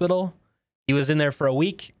the hospital. He was in there for a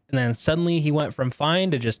week, and then suddenly he went from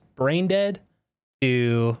fine to just brain dead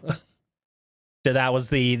to that was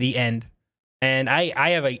the end. And I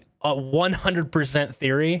have a 100%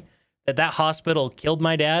 theory that hospital killed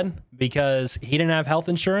my dad because he didn't have health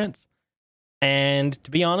insurance. And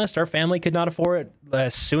to be honest, our family could not afford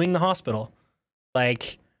suing the hospital.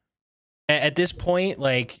 Like at this point,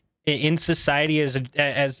 like in society,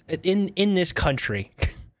 as in this country,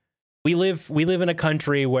 we live in a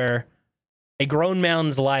country where a grown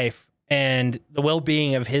man's life and the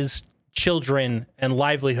well-being of his children and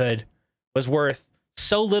livelihood was worth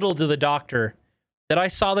so little to the doctor that I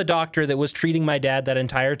saw the doctor that was treating my dad that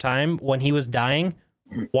entire time when he was dying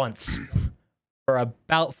once for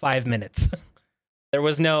about 5 minutes. There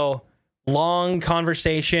was no long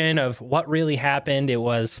conversation of what really happened.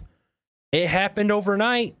 It happened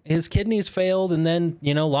overnight. His kidneys failed and then,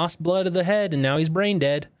 lost blood to the head, and now he's brain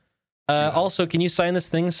dead. Also, can you sign this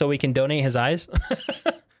thing so we can donate his eyes?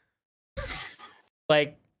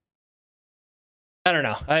 Like, I don't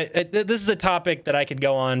know. This is a topic that I could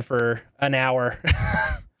go on for an hour.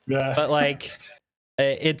 Yeah. But like,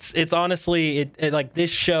 it's honestly like this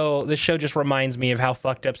show just reminds me of how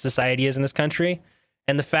fucked up society is in this country.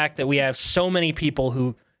 And the fact that we have so many people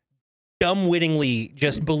who dumbwittingly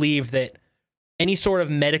just believe that any sort of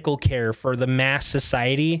medical care for the mass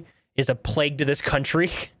society is a plague to this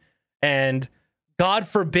country. And God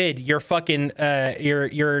forbid your fucking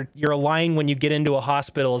your line when you get into a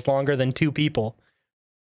hospital is longer than 2 people.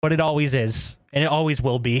 But it always is, and it always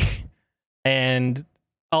will be. And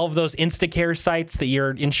all of those Instacare sites that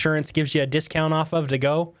your insurance gives you a discount off of to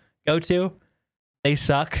go to, they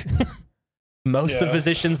suck. Most of the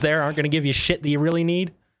physicians there aren't going to give you shit that you really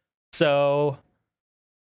need. So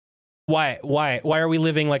why are we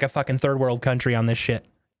living like a fucking third world country on this shit?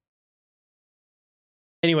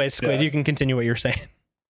 Anyways, Squid, you can continue what you're saying.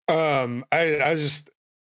 I was just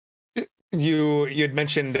you had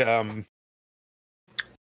mentioned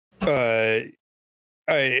as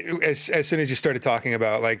soon as you started talking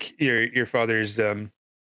about like your father's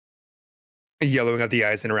yellowing of the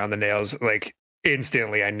eyes and around the nails, like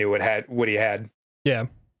instantly I knew what he had. Yeah.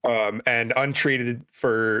 And untreated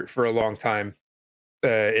for a long time,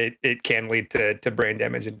 it can lead to brain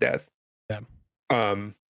damage and death. Yeah.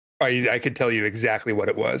 I could tell you exactly what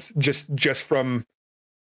it was just from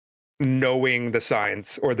knowing the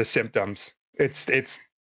signs or the symptoms. It's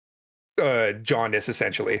jaundice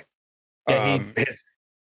essentially. Yeah,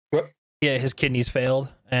 Yeah, his kidneys failed,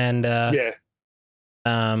 and Yeah.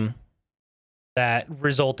 that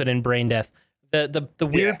resulted in brain death. The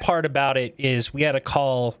weird part about it is we had a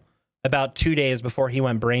call about 2 days before he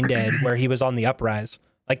went brain dead where he was on the uprise,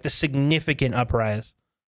 like the significant uprise.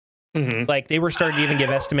 Mhm. Like they were starting to even give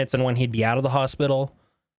estimates on when he'd be out of the hospital.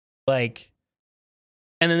 Like,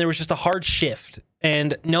 and then there was just a hard shift,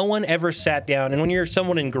 and no one ever sat down. And when you're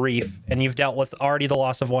someone in grief and you've dealt with already the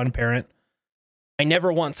loss of one parent, I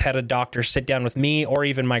never once had a doctor sit down with me or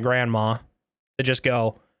even my grandma to just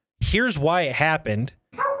go, here's why it happened.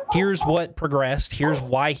 Here's what progressed. Here's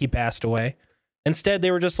why he passed away. Instead,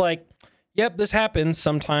 they were just like, yep, this happens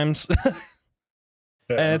sometimes.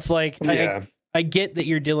 And it's like, Yeah. I get that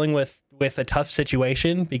you're dealing with a tough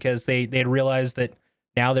situation because they'd realized that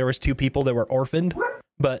now there was 2 people that were orphaned,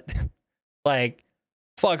 but like,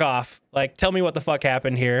 fuck off. Like, tell me what the fuck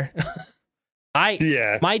happened here.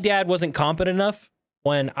 Yeah. My dad wasn't competent enough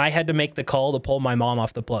when I had to make the call to pull my mom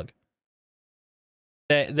off the plug.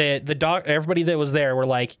 The doc, everybody that was there were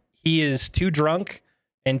like, he is too drunk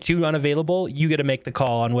and too unavailable. You got to make the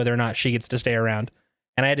call on whether or not she gets to stay around.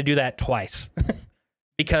 And I had to do that twice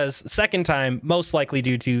because second time, most likely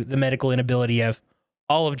due to the medical inability of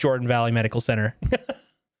all of Jordan Valley Medical Center.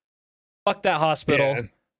 Fuck that hospital. Yeah.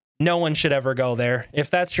 No one should ever go there.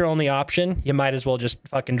 If that's your only option, you might as well just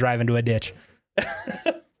fucking drive into a ditch.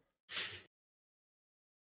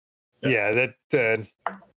 Yeah,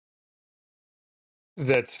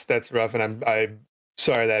 that's rough, and I'm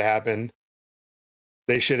sorry that happened.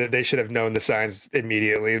 They should have known the signs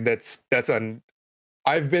immediately.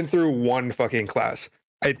 I've been through one fucking class.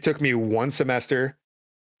 It took me 1 semester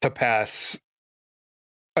to pass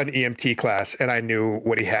an EMT class, and I knew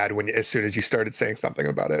what he had as soon as you started saying something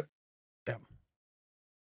about it. Yeah.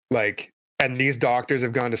 Like, and these doctors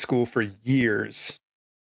have gone to school for years,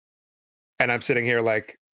 and I'm sitting here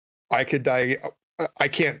like, I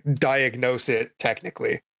can't diagnose it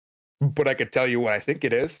technically, but I could tell you what I think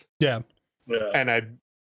it is. Yeah. And I'm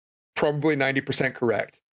probably 90%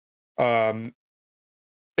 correct.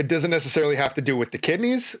 It doesn't necessarily have to do with the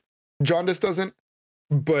kidneys. Jaundice doesn't,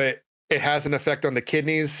 but it has an effect on the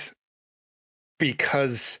kidneys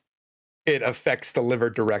because it affects the liver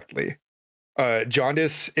directly.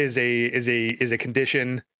 Jaundice is a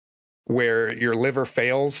condition where your liver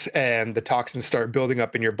fails and the toxins start building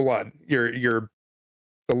up in your blood. Your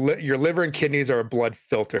liver and kidneys are a blood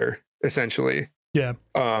filter, essentially. Yeah.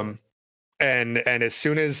 And as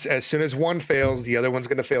soon as one fails, the other one's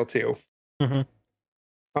going to fail too. Mm-hmm.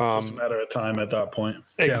 It's a matter of time at that point.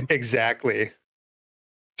 Exactly.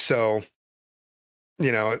 So,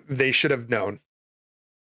 they should have known,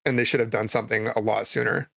 and they should have done something a lot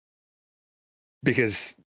sooner.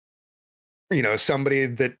 Because, somebody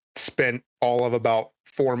that spent all of about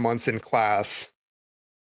 4 months in class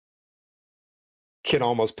can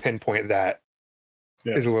almost pinpoint that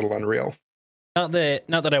is a little unreal. Not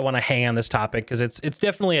that I want to hang on this topic because it's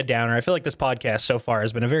definitely a downer. I feel like this podcast so far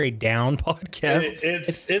has been a very down podcast.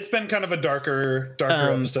 It's been kind of a darker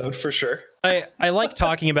episode for sure. I like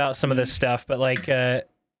talking about some of this stuff, but like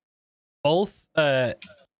both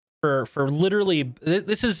for literally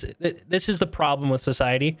this is the problem with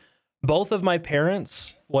society. Both of my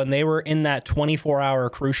parents, when they were in that 24-hour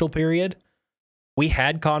crucial period, we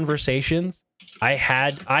had conversations.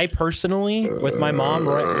 I personally, with my mom,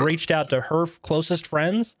 reached out to her closest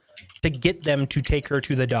friends to get them to take her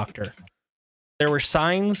to the doctor. There were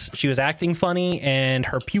signs she was acting funny and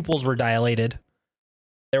her pupils were dilated.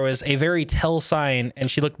 There was a very tell sign, and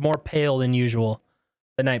she looked more pale than usual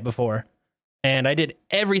the night before. And I did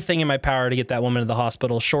everything in my power to get that woman to the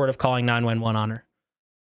hospital, short of calling 911 on her.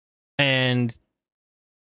 And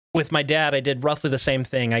with my dad, I did roughly the same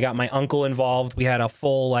thing. I got my uncle involved. We had a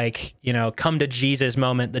full, come to Jesus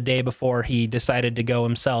moment the day before he decided to go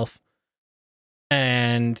himself.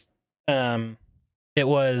 And it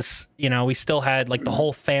was, we still had the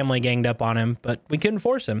whole family ganged up on him, but we couldn't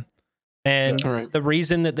force him. And the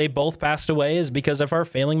reason that they both passed away is because of our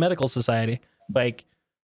failing medical society.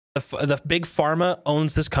 The big pharma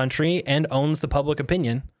owns this country and owns the public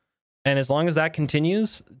opinion. And as long as that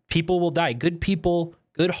continues, people will die. Good people,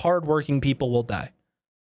 good hardworking people will die.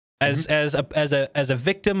 As a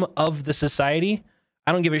victim of the society,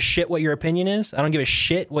 I don't give a shit what your opinion is. I don't give a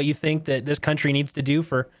shit what you think that this country needs to do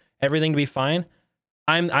for everything to be fine.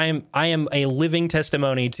 I am a living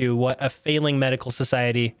testimony to what a failing medical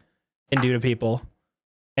society can do to people.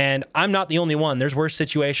 And I'm not the only one. There's worse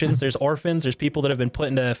situations. There's orphans. There's people that have been put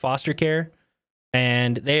into foster care,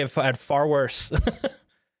 and they have had far worse.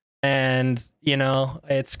 And,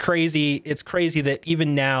 it's crazy. It's crazy that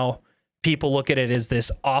even now people look at it as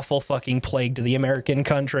this awful fucking plague to the American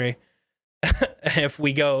country. If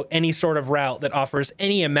we go any sort of route that offers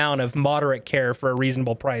any amount of moderate care for a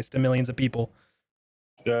reasonable price to millions of people.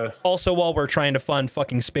 Yeah. Also, while we're trying to fund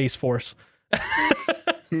fucking Space Force.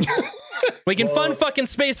 We can fund fucking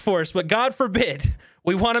Space Force, but God forbid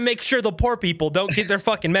we want to make sure the poor people don't get their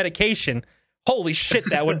fucking medication. Holy shit,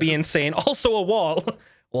 that would be insane. Also a wall.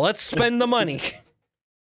 Let's spend the money.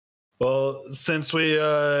 Well, since we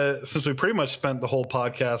pretty much spent the whole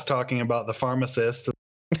podcast talking about the pharmacist,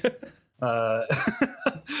 the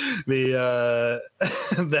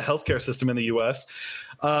healthcare system in the U.S.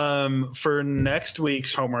 For next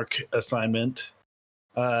week's homework assignment,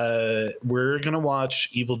 we're gonna watch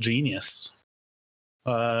Evil Genius.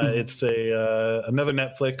 It's another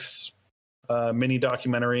Netflix mini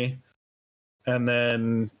documentary, and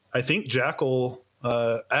then I think Jackal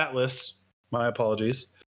Atlas. My apologies.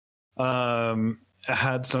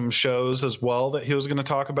 Had some shows as well that he was going to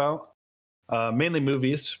talk about, mainly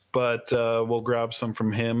movies, but we'll grab some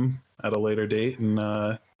from him at a later date and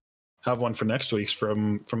have one for next week's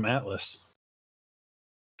from Atlas.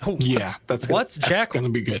 Oh, Yeah, that's Jack going to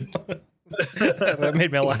be good. That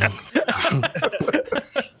made me laugh.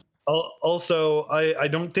 Also, I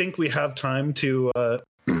don't think we have time to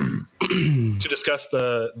discuss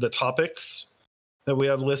the topics that we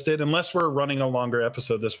have listed, unless we're running a longer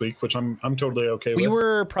episode this week, which I'm totally okay with. We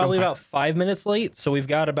were probably about 5 minutes late, so we've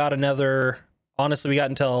got about another. Honestly, we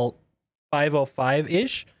got until 5:05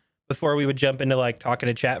 ish before we would jump into like talking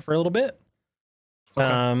to chat for a little bit.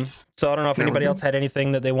 Okay. So I don't know if anybody else had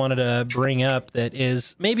anything that they wanted to bring up that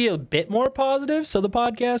is maybe a bit more positive, so the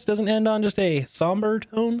podcast doesn't end on just a somber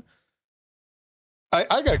tone.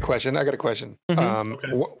 I got a question. Mhm. Okay.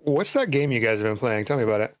 What's that game you guys have been playing? Tell me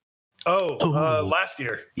about it. Last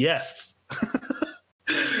year, yes.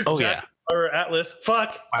 Oh, Jack, or Atlas.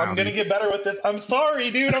 Fuck, Wow, I'm gonna dude. get better with this. I'm sorry,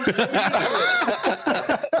 dude. I'm so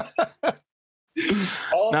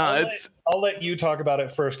I'll let you talk about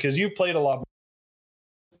it first because you played a lot.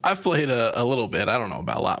 I've played a little bit. I don't know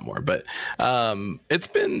about a lot more, but it's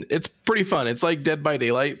pretty fun. It's like Dead by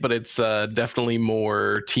Daylight, but it's definitely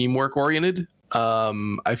more teamwork oriented.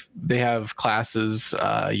 They have classes.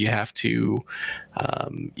 You have to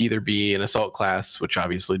either be an assault class, which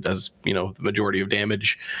obviously does the majority of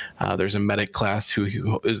damage. There's a medic class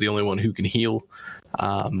who is the only one who can heal,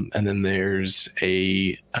 and then there's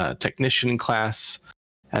a technician class.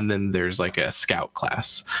 And then there's like a scout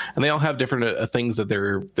class, and they all have different things that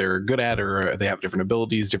they're good at, or they have different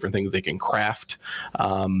abilities, different things they can craft.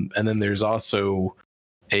 And then there's also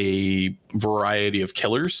a variety of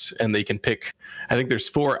killers, and they can pick. I think there's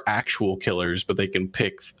 4 actual killers, but they can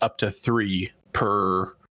pick up to 3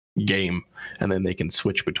 per game, and then they can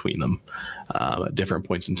switch between them at different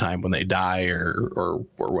points in time when they die or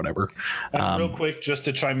whatever. Real quick, just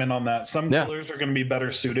to chime in on that, some killers are going to be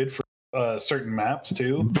better suited for certain maps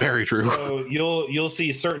too. Very true. So you'll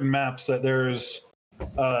see certain maps that there's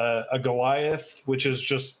a Goliath, which is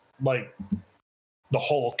just like the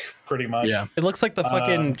Hulk, pretty much. Yeah. It looks like the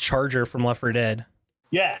fucking Charger from Left 4 Dead.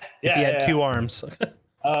 Yeah. If he had 2 arms.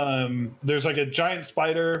 There's like a giant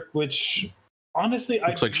spider, which honestly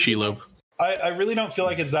Looks like Shelob. I really don't feel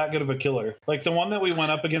like it's that good of a killer. Like the one that we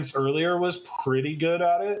went up against earlier was pretty good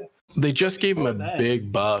at it. They just gave him a Dang.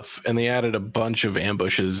 big buff, and they added a bunch of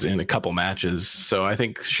ambushes in a couple matches. So I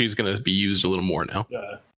think she's going to be used a little more now.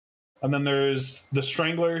 Yeah. And then there's the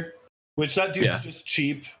Strangler, which that dude's just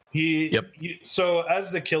cheap. So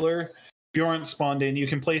as the killer, if you aren't spawned in, you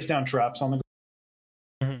can place down traps on the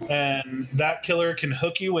ground. And that killer can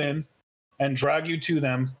hook you in and drag you to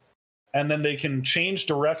them. And then they can change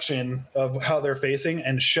direction of how they're facing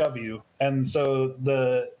and shove you. And so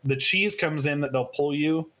the cheese comes in that they'll pull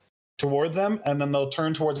you towards them, and then they'll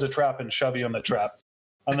turn towards the trap and shove you in the trap.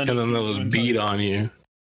 And then they'll just beat on you.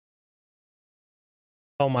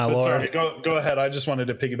 Oh my But lord. sorry, go ahead. I just wanted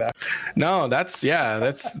to piggyback. No, that's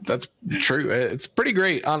true. It's pretty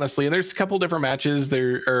great, honestly. And there's a couple different matches.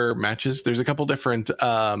 There's a couple different.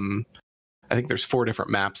 I think there's 4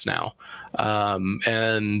 different maps now,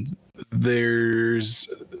 and there's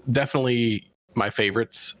definitely my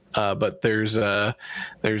favorites. But there's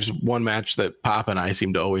one match that Pop and I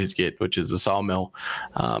seem to always get, which is the Sawmill.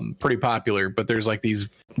 Pretty popular, but there's like these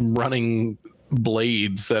running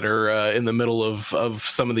blades that are in the middle of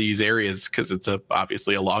some of these areas, because it's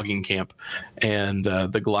obviously a logging camp, and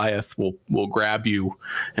the Goliath will grab you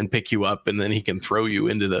and pick you up, and then he can throw you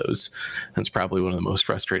into those. That's probably one of the most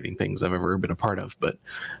frustrating things I've ever been a part of, but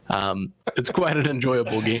it's quite an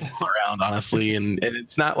enjoyable game all around, honestly. And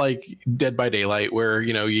it's not like Dead by Daylight where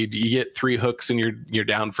you get 3 hooks and you're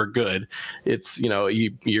down for good. It's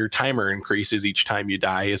your timer increases each time you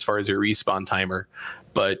die as far as your respawn timer,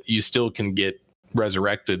 but you still can get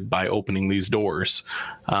resurrected by opening these doors.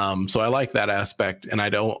 So I like that aspect, and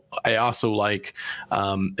I also like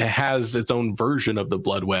it has its own version of the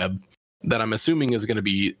Blood Web that I'm assuming is going to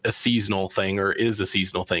be a seasonal thing, or is a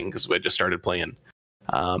seasonal thing, because I just started playing.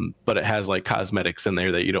 But it has like cosmetics in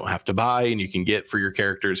there that you don't have to buy and you can get for your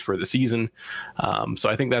characters for the season. So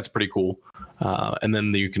I think that's pretty cool. And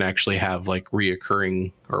then you can actually have like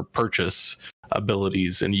reoccurring or purchase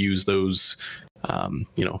abilities and use those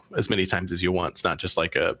as many times as you want. It's not just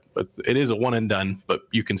like it is a one and done, but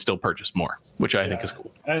you can still purchase more, which I think is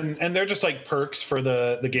cool. And they're just like perks for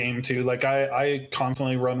the game too. Like I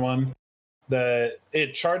constantly run one that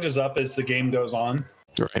it charges up as the game goes on.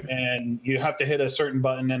 Right. And you have to hit a certain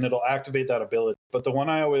button and it'll activate that ability. But the one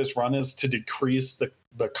I always run is to decrease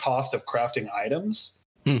the cost of crafting items.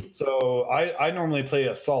 So I normally play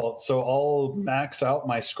Assault, so I'll max out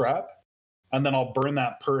my scrap and then I'll burn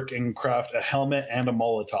that perk and craft a helmet and a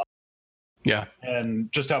Molotov. Yeah.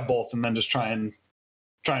 And just have both, and then just try and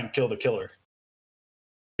kill the killer.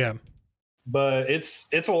 Yeah. But it's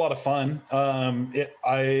a lot of fun. It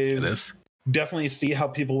is. Definitely see how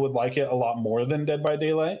people would like it a lot more than Dead by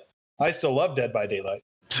Daylight. I still love Dead by Daylight.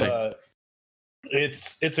 But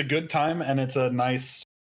it's a good time, and it's a nice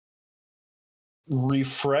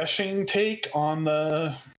refreshing take on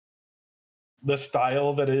the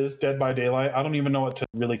style that is Dead by Daylight. I don't even know what to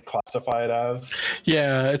really classify it as.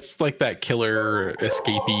 Yeah, it's like that killer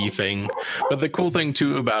escapee thing. But the cool thing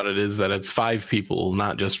too about it is that it's 5 people,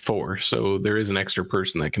 not just 4. So there is an extra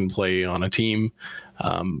person that can play on a team.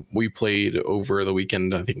 We played over the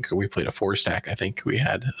weekend. I think we played a 4-stack. I think we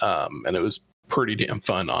had, and it was pretty damn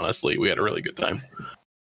fun. Honestly, we had a really good time.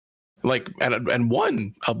 Like and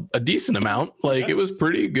won a decent amount. Like it was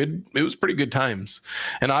pretty good. It was pretty good times.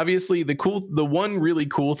 And obviously the one really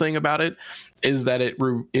cool thing about it is that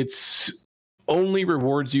it's only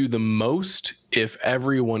rewards you the most if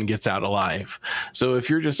everyone gets out alive. So if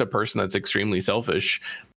you're just a person that's extremely selfish,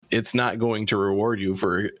 it's not going to reward you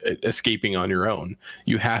for escaping on your own.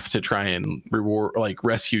 You have to try and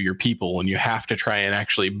rescue your people, and you have to try and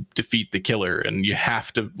actually defeat the killer, and you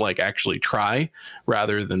have to actually try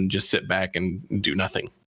rather than just sit back and do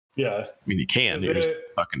nothing. Yeah. I mean, you can. You're just a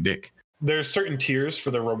fucking dick. There's certain tiers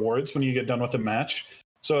for the rewards when you get done with a match.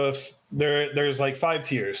 So if there's like 5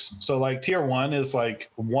 tiers. So like tier 1 is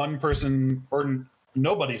like one person or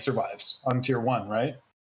nobody survives on tier 1, right?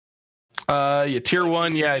 Tier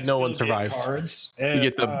 1, no one survives. Cards, and, you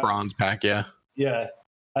get the bronze pack, yeah.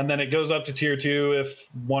 And then it goes up to tier 2 if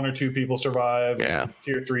 1 or 2 people survive. Yeah.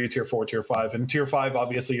 Tier 3, tier 4, tier 5. And tier 5,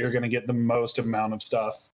 obviously, you're going to get the most amount of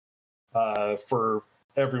stuff for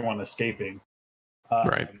everyone escaping.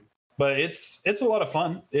 Right. But it's a lot of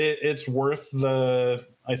fun. It's worth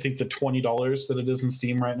I think the $20 that it is in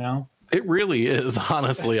Steam right now. It really is,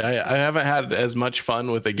 honestly. I haven't had as much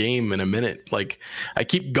fun with a game in a minute. Like, I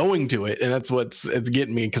keep going to it, and that's it's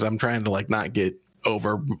getting me, because I'm trying to not get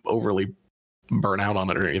overly burn out on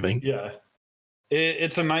it or anything. Yeah,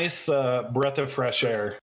 it's a nice breath of fresh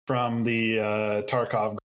air from the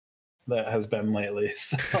Tarkov that has been lately.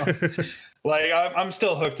 So, I'm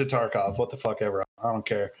still hooked to Tarkov. What the fuck ever. I don't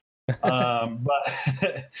care.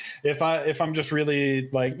 But if I'm just really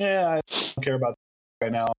I don't care about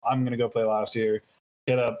right now, I'm gonna go play Last Year,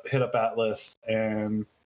 hit up Atlas, and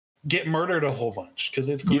get murdered a whole bunch because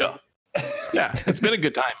it's great. Yeah, it's been a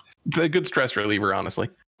good time. It's a good stress reliever, honestly.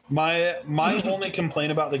 My only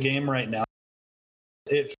complaint about the game right now,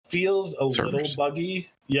 it feels a little buggy.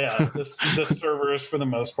 Yeah, the servers for the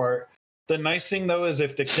most part. The nice thing though is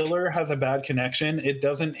if the killer has a bad connection, it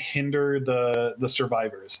doesn't hinder the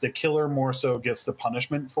survivors. The killer more so gets the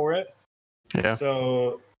punishment for it. Yeah.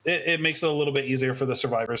 So it makes it a little bit easier for the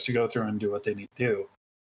survivors to go through and do what they need to do.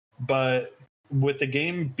 But with the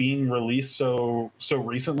game being released so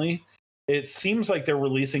recently, it seems like they're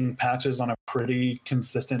releasing patches on a pretty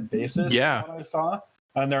consistent basis. Yeah. What I saw,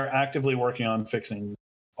 and they're actively working on fixing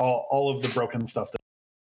all of the broken stuff.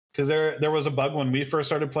 Because there was a bug when we first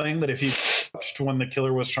started playing that if you touched when the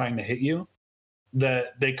killer was trying to hit you,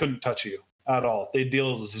 that they couldn't touch you at all. They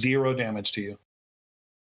deal 0 damage to you.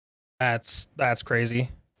 That's crazy.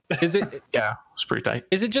 Is it Yeah, it's pretty tight.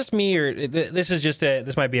 is it just me, or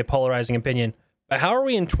this might be a polarizing opinion? But how are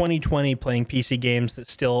we in 2020 playing PC games that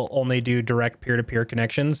still only do direct peer-to-peer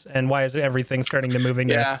connections? And why is everything starting to move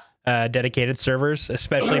into dedicated servers,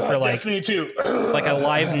 especially for like Destiny 2. like a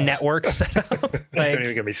live network setup? Don't even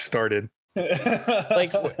Like, get me started.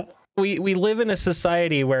 like we live in a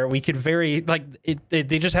society where we could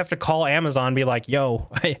they just have to call Amazon and be like, yo,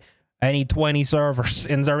 I need 20 servers,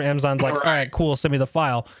 and Amazon's like, all right, cool, send me the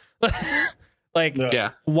file. Like,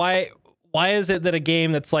 Yeah. why is it that a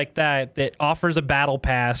game that's like that offers a battle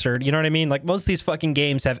pass, or you know what I mean? Like, most of these fucking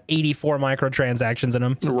games have 84 microtransactions in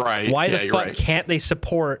them. Right. Why yeah, the you're fuck right. can't they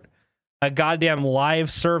support a goddamn live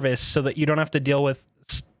service so that you don't have to deal with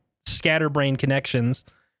scatterbrain connections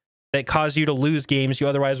that cause you to lose games you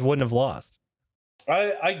otherwise wouldn't have lost?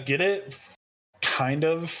 I get it, kind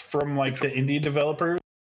of, from like the indie developers,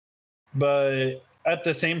 but at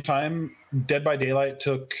the same time, Dead by Daylight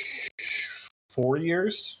took 4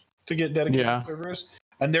 years to get dedicated servers,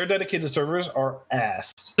 and their dedicated servers are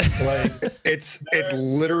ass. Like, It's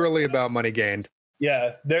literally about money gained.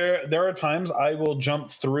 yeah, there are times I will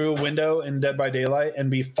jump through a window in Dead by Daylight and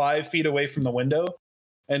be 5 feet away from the window,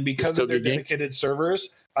 and because still of their get ganked? dedicated servers,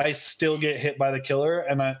 I still get hit by the killer,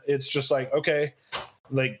 and it's just like, okay,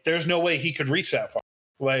 like there's no way he could reach that far.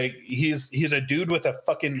 Like, he's a dude with a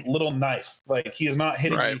fucking little knife. Like, he's not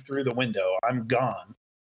hitting me Right. through the window. I'm gone.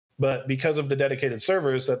 But because of the dedicated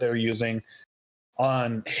servers that they're using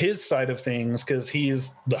on his side of things, because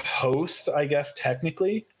he's the host, I guess,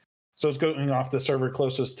 technically, so it's going off the server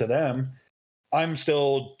closest to them, I'm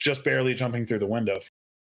still just barely jumping through the window.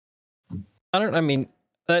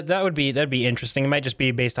 That'd be interesting. It might just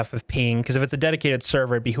be based off of ping, because if it's a dedicated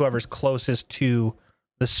server, it'd be whoever's closest to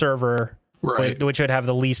the server, Right. which would have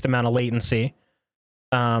the least amount of latency.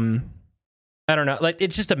 I don't know. Like,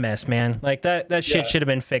 it's just a mess, man. Like, that shit Yeah. should have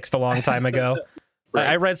been fixed a long time ago. Right.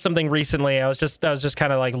 I read something recently. I was just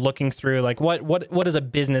kind of like looking through, like, what does a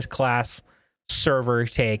business class server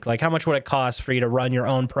take? Like, how much would it cost for you to run your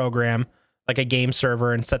own program, like a game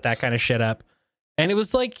server, and set that kind of shit up? And it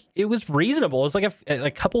was reasonable. It was like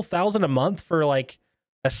a couple thousand a month for like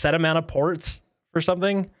a set amount of ports or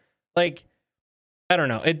something. Like, I don't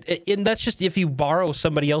know. And that's just if you borrow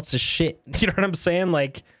somebody else's shit. You know what I'm saying?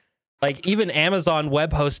 Like even Amazon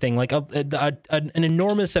web hosting, like an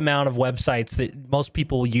enormous amount of websites that most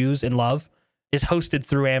people use and love is hosted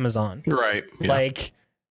through Amazon. Right. Yeah. Like,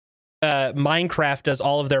 Minecraft does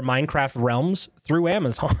all of their Minecraft realms through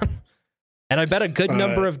Amazon. And I bet a good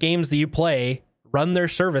number of games that you play run their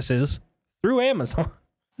services through Amazon.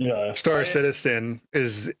 Yeah. Star Citizen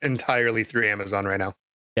is entirely through Amazon right now.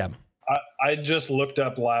 I just looked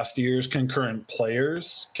up last year's concurrent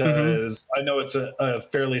players because I know it's a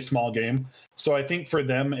fairly small game. So I think for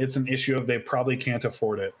them, it's an issue of they probably can't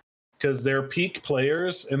afford it, because their peak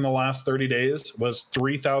players in the last 30 days was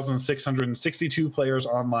 3,662 players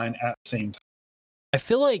online at the same time. I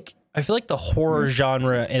feel like the horror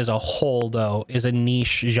genre as a whole, though, is a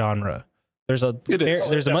niche genre. There's a It is.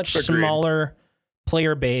 there's a much Agreed. smaller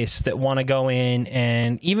player base that want to go in,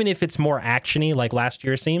 and even if it's more actiony, like last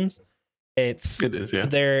year seems, It is. Yeah.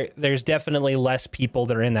 there's definitely less people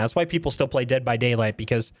that are in that. That's why people still play Dead by Daylight,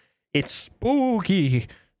 because it's spooky,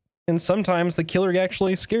 and sometimes the killer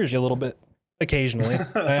actually scares you a little bit. Occasionally,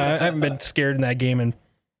 I haven't been scared in that game in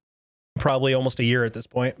probably almost a year at this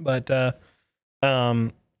point, but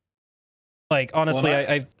like, honestly,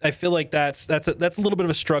 I feel like that's a little bit of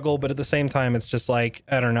a struggle, but at the same time, it's just like,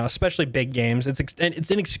 I don't know, especially big games. It's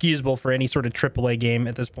inexcusable for any sort of AAA game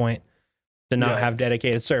at this point to not have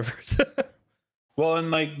dedicated servers. Well,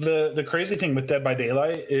 and like the crazy thing with Dead by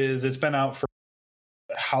Daylight is it's been out for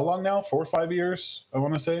how long now? 4 or 5 years, I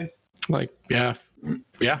want to say. Like, yeah.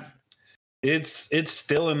 It's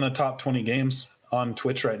still in the top 20 games on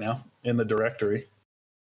Twitch right now in the directory.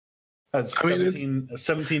 Has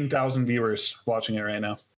 17,000 viewers watching it right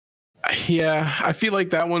now. Yeah, I feel like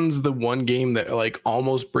that one's the one game that like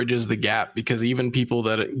almost bridges the gap, because even people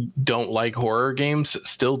that don't like horror games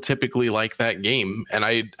still typically like that game. And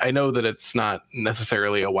I know that it's not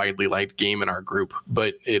necessarily a widely liked game in our group,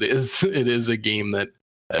 but it is a game that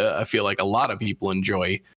I feel like a lot of people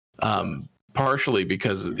enjoy. Partially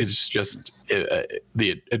because it's just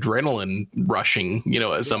the adrenaline rushing,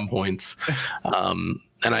 at some points.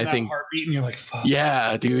 And I think heartbeat, and you're like, fuck.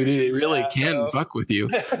 Yeah, dude, it really can fuck with you.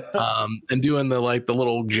 And doing the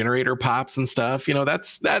little generator pops and stuff,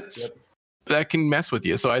 that can mess with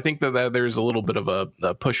you. So I think that there's a little bit of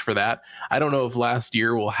a push for that. I don't know if last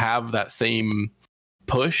year will have that same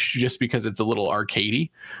push, just because it's a little arcadey.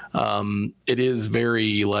 It is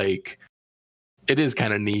very like it is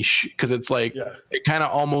kind of niche because it's like Yeah. it kind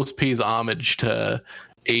of almost pays homage to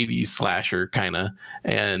 80s slasher kind of,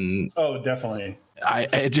 and Oh, definitely.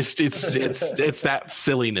 it's that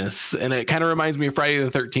silliness, and it kind of reminds me of Friday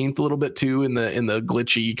the 13th a little bit too in the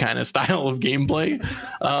glitchy kind of style of gameplay.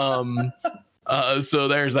 So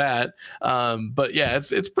there's that. But yeah,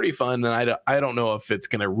 it's pretty fun, and I don't know if it's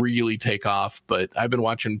gonna really take off, but I've been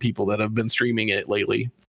watching people that have been streaming it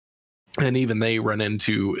lately, and even they run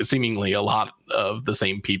into seemingly a lot of the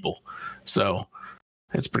same people, so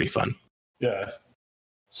it's pretty fun. Yeah.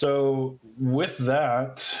 So with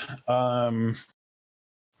that,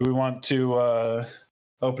 we want to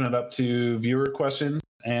open it up to viewer questions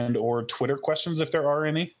and or Twitter questions if there are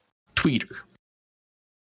any. Tweeter.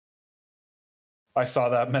 I saw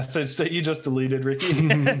that message that you just deleted, Ricky.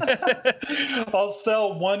 I'll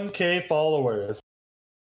sell 1K followers.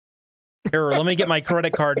 Here, let me get my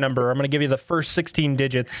credit card number. I'm going to give you the first 16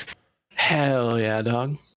 digits. Hell yeah,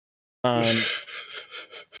 dog.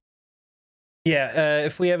 Yeah,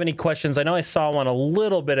 if we have any questions, I know I saw one a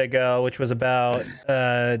little bit ago, which was about,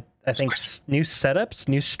 I think, new setups,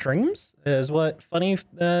 new streams, is what Funny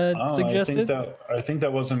suggested. I think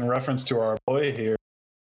that was in reference to our boy here,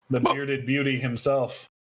 the bearded beauty himself.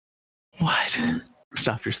 What?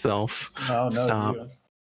 Stop yourself. Oh, no, Stop. you.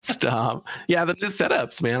 Stop. Yeah, the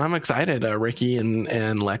setups, man. I'm excited. Ricky and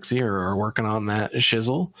Lexi are working on that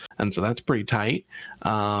shizzle, and so that's pretty tight.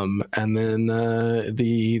 And then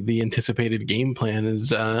the anticipated game plan is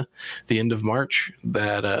the end of March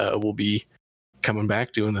that we'll be coming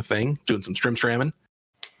back doing the thing, doing some streaming,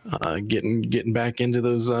 getting back into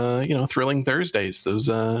those thrilling Thursdays, those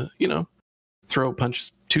throat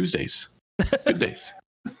punch Tuesdays, good days.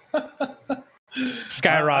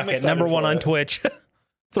 Skyrocket, number one on Twitch.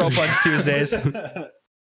 Throw Punch Tuesdays.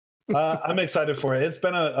 I'm excited for it. It's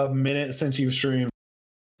been a minute since you've streamed.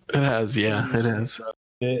 It has, yeah, it has.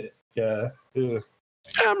 Yeah. Ugh.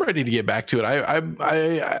 I'm ready to get back to it.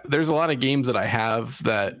 I there's a lot of games that I have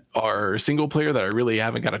that are single player that I really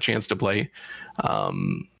haven't got a chance to play.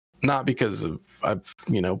 Not because of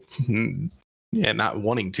not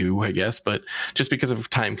wanting to, I guess, but just because of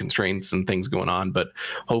time constraints and things going on. But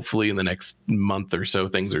hopefully in the next month or so,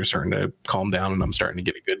 things are starting to calm down and I'm starting to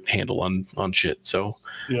get a good handle on shit. So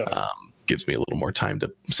gives me a little more time to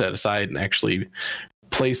set aside and actually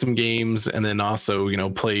play some games, and then also,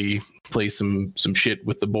 play some shit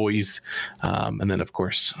with the boys. And then of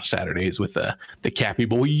course Saturdays with the Cappy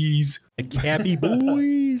boys. The Cappy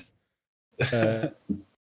boys.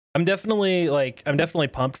 I'm definitely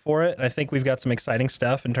pumped for it. I think we've got some exciting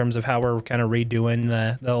stuff in terms of how we're kind of redoing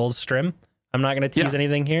the old stream. I'm not going to tease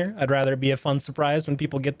anything here. I'd rather it be a fun surprise when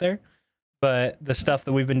people get there. But the stuff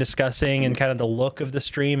that we've been discussing and kind of the look of the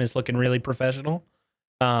stream is looking really professional.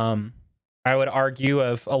 I would argue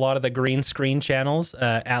of a lot of the green screen channels,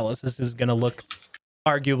 Atlas's is going to look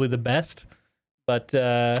arguably the best. But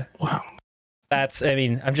wow,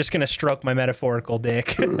 I'm just going to stroke my metaphorical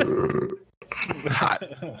dick. Hot.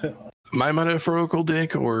 My metaphorical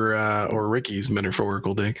dick or Ricky's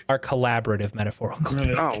metaphorical dick? Our collaborative metaphorical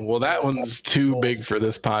dick. Oh, well, that one's too big for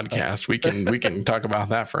this podcast. We can talk about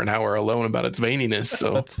that for an hour alone about its veiny-ness.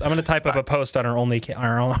 So I'm going to type up a post on our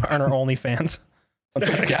OnlyFans.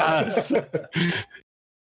 Yes.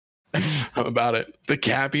 I'm about it. The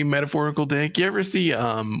Cappy metaphorical dick. You ever see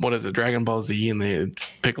what is it, Dragon Ball Z, and the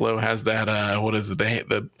Piccolo has that what is it,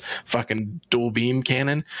 the fucking dual beam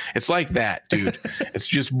cannon? It's like that, dude. It's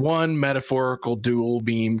just one metaphorical dual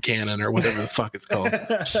beam cannon or whatever the fuck it's called.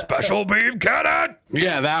 Special beam cannon.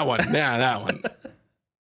 Yeah, that one. Yeah, that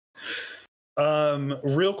one.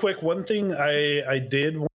 Real quick, one thing I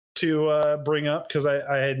did want to bring up, because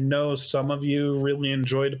I know some of you really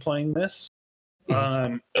enjoyed playing this. We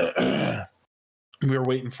were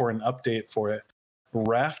waiting for an update for it.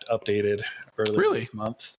 Raft updated earlier this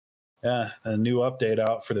month. Yeah, a new update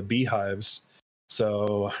out for the beehives.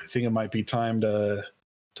 So I think it might be time to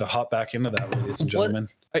hop back into that, ladies and gentlemen.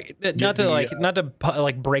 Not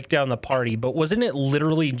to break down the party, but wasn't it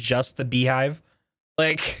literally just the beehive?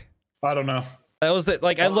 Like, I don't know. That was the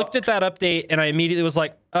I looked at that update and I immediately was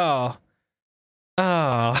like, oh.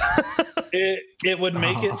 It would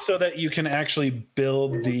make it so that you can actually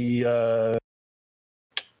build the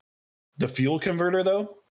fuel converter,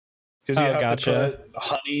 though, because you have to put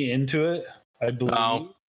honey into it, I believe.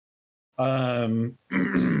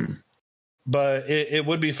 But it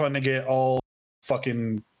would be fun to get all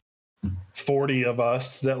fucking 40 of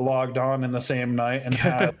us that logged on in the same night and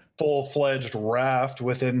have full-fledged raft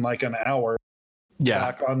within like an hour.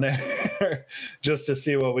 Back on there just to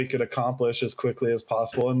see what we could accomplish as quickly as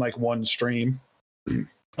possible in like one stream.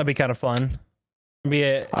 That'd be kind of fun.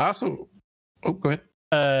 Oh, go ahead.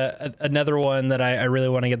 Another one that I really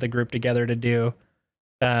want to get the group together to do,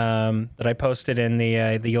 that I posted in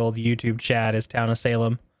the old YouTube chat, is Town of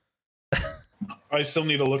Salem. I still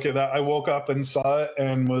need to look at that. I woke up and saw it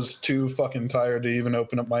and was too fucking tired to even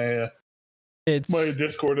open up my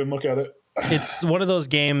Discord and look at it. It's one of those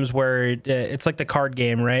games where it's like the card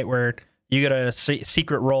game, right? Where you get a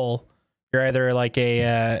secret role. You're either like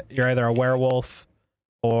a werewolf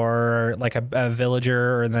or like a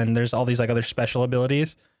villager, and then there's all these like other special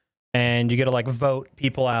abilities, and you get to like vote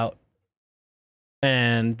people out,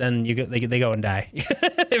 and then they go and die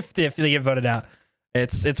if they get voted out.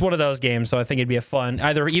 It's one of those games, so I think it'd be a fun,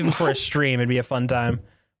 either even for a stream, it'd be a fun time.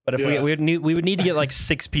 But if we would need to get like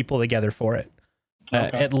 6 people together for it,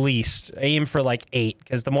 at least aim for like 8,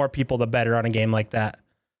 because the more people, the better on a game like that.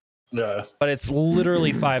 Yeah, but it's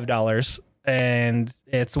literally $5, and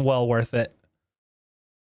it's well worth it.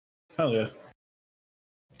 Hell yeah.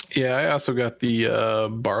 Yeah, I also got the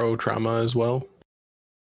Borrow Trauma as well.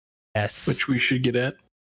 Yes, which we should get at.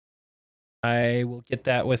 I will get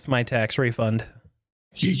that with my tax refund.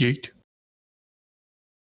 Yeet.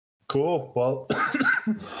 Cool. Well,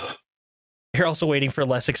 you're also waiting for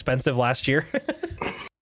less expensive last year.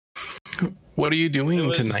 What are you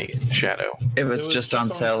doing tonight, Shadow? It was just on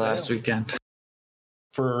sale last weekend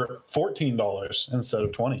for $14 instead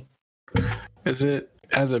of $20.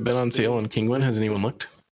 Has it been on sale on Kingwin? Has anyone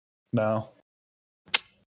looked? No.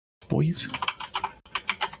 Boys.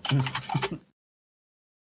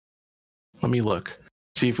 Let me look.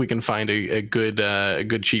 See if we can find a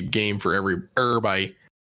good cheap game for everybody.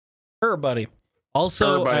 Everybody.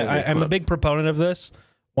 Also, I'm a big proponent of this.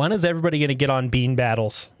 When is everybody going to get on Bean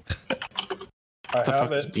Battles? What the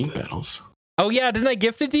fuck is Bean Battles? Oh yeah, didn't I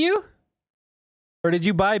gift it to you? Or did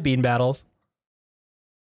you buy Bean Battles?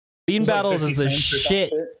 Bean Battles is the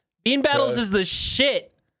shit. Bean Battles is the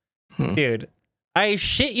shit. Dude, I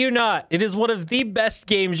shit you not. It is one of the best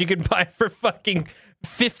games you can buy for fucking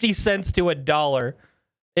 50 cents to $1.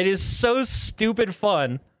 It is so stupid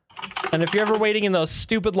fun. And if you're ever waiting in those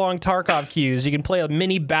stupid long Tarkov queues, you can play a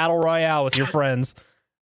mini battle royale with your friends.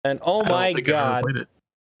 And oh my god,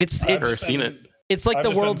 I've never seen it. It's like I've the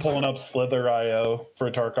just world's been pulling up Slither.io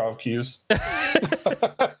for Tarkov queues.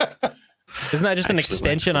 Isn't that just an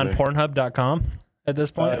extension on Pornhub.com at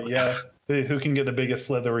this point? Yeah. Who can get the biggest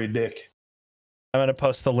slithery dick? I'm gonna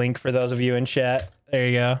post the link for those of you in chat. There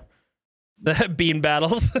you go. The Bean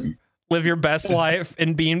Battles. Live your best life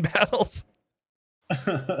in Bean Battles.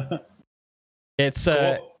 It's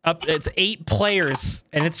it's 8 players,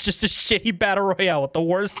 and it's just a shitty battle royale with the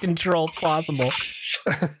worst controls possible.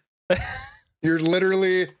 You're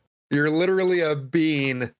literally a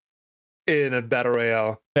bean in a battle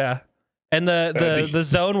royale. Yeah, and the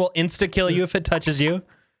zone will insta kill you if it touches you,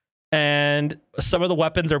 and some of the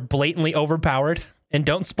weapons are blatantly overpowered and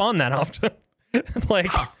don't spawn that often.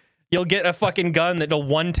 Like you'll get a fucking gun that'll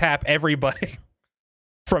one tap everybody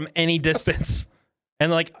from any distance.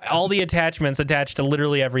 And like all the attachments attached to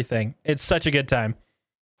literally everything. It's such a good time.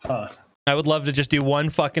 Huh. I would love to just do one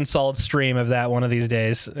fucking solid stream of that one of these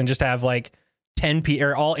days and just have like 10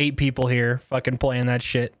 or all 8 people here fucking playing that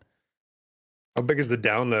shit. How big is the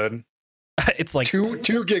download? It's like 2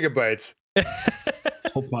 gigabytes.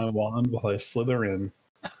 Hold my wand while I slither in.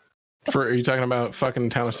 Are you talking about fucking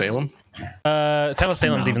Town of Salem? Town of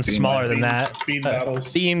Salem's even smaller than that. Bean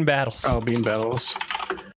Battles. Bean Battles. Oh, Bean Battles.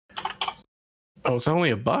 Oh, it's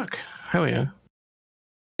only $1. Hell yeah.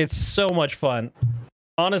 It's so much fun.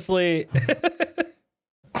 Honestly.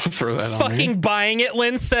 I'll throw that on. Fucking buying it,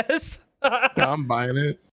 Lynn says. Yeah, I'm buying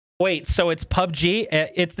it. Wait, so it's PUBG?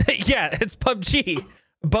 It's PUBG,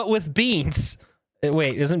 but with beans.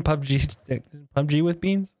 Wait, isn't PUBG with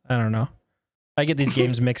beans? I don't know. I get these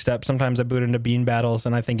games mixed up. Sometimes I boot into Bean Battles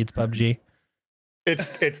and I think it's PUBG.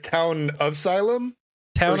 It's Town of Salem?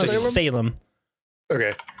 Town of Salem.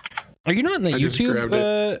 Okay. Are you not in the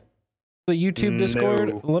YouTube Discord?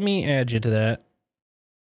 No. Let me add you to that.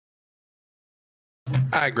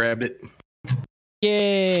 I grabbed it.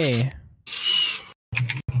 Yay.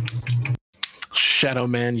 Shadow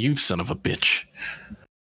Man, you son of a bitch.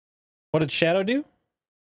 What did Shadow do?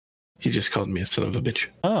 He just called me a son of a bitch.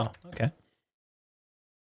 Oh, okay.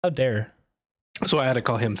 How dare. So I had to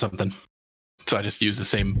call him something. So I just used the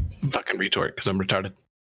same fucking retort because I'm retarded.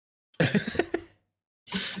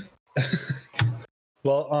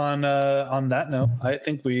 Well, on that note, I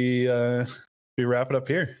think we wrap it up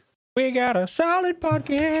here. We got a solid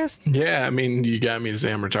podcast. Yeah, I mean, you got me to say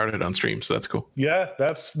I'm retarded on stream, so that's cool. Yeah,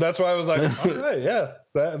 that's why I was like, all right, yeah,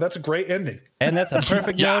 that's a great ending. And that's a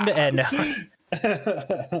perfect note to end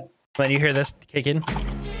on. When you hear this kick in.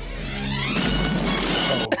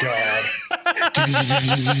 Oh God.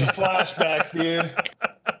 The flashbacks, dude.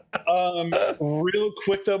 Real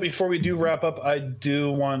quick though, before we do wrap up, I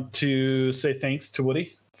do want to say thanks to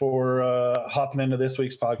Woody for hopping into this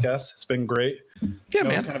week's podcast. It's been great. Yeah, I know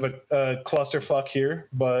man. It's kind of a clusterfuck here,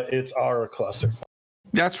 but it's our clusterfuck.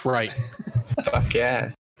 That's right. Fuck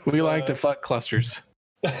yeah. We like to fuck clusters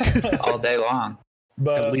All day long.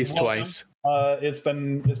 But at least welcome. twice. It's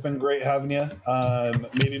been great having you.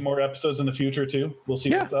 Maybe more episodes in the future too. We'll see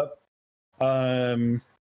Yeah. what's up.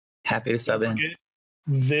 Happy to sub in.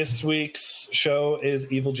 This week's show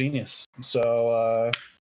is Evil Genius. So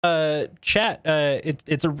Chat,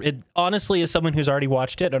 it honestly, as someone who's already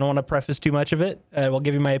watched it, I don't want to preface too much of it. We'll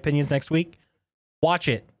give you my opinions next week. Watch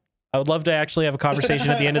it. I would love to actually have a conversation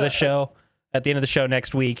at the end of the show,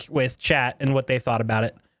 next week with chat and what they thought about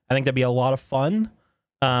it. I think that'd be a lot of fun.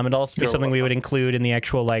 It'd also be Sure, something we would include in the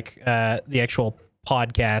actual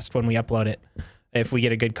podcast when we upload it, if we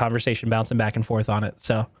get a good conversation bouncing back and forth on it.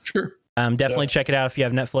 So Sure. definitely check it out if you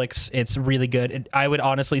have Netflix. It's really good. I would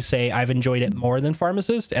honestly say I've enjoyed it more than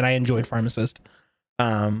Pharmacist, and I enjoyed Pharmacist.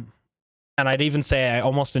 And I'd even say I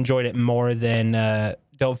almost enjoyed it more than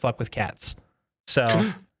Don't Fuck with Cats.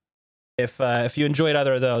 So if you enjoyed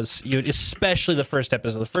either of those, you especially the first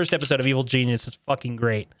episode. The first episode of Evil Genius is fucking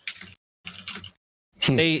great.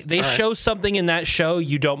 They All right. show something in that show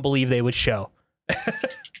you don't believe they would show.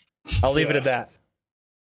 I'll leave it at that.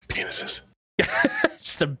 Penises.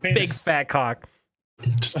 Just a big Penis. fat cock.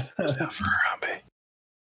 Just for Harambe.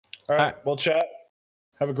 all right, well, chat.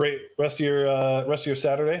 Have a great rest of your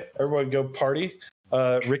Saturday. Everyone go party.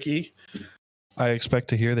 Ricky, I expect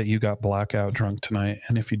to hear that you got blackout drunk tonight,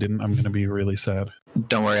 and if you didn't, I'm going to be really sad.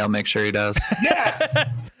 Don't worry, I'll make sure he does. Yes.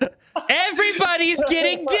 Everybody's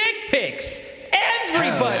getting dick pics.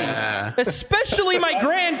 Everybody, especially my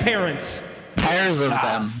grandparents. Pairs of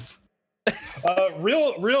them.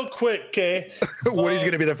 Real quick, Kay. Woody's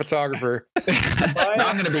going to be the photographer. No,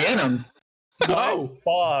 I'm going to be in them. My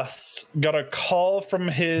boss got a call from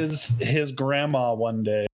his grandma one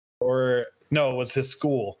day, or no, it was his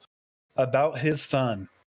school, about his son.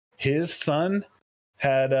 His son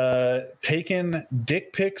had taken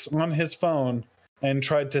dick pics on his phone and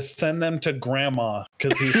tried to send them to grandma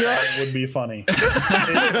because he thought it would be funny. His like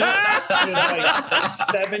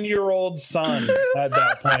 7-year-old son at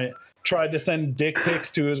that point tried to send dick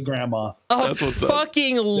pics to his grandma. A That's what's up.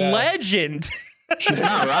 fucking legend. She's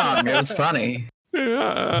not wrong. It was funny.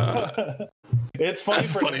 Yeah. It's funny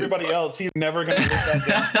That's for funny as everybody fuck. else. He's never going to get that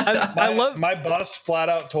down. I love. My boss flat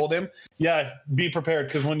out told him, yeah, be prepared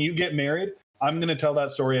because when you get married, I'm going to tell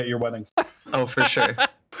that story at your wedding. Oh, for sure.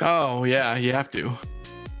 Oh, yeah, you have to.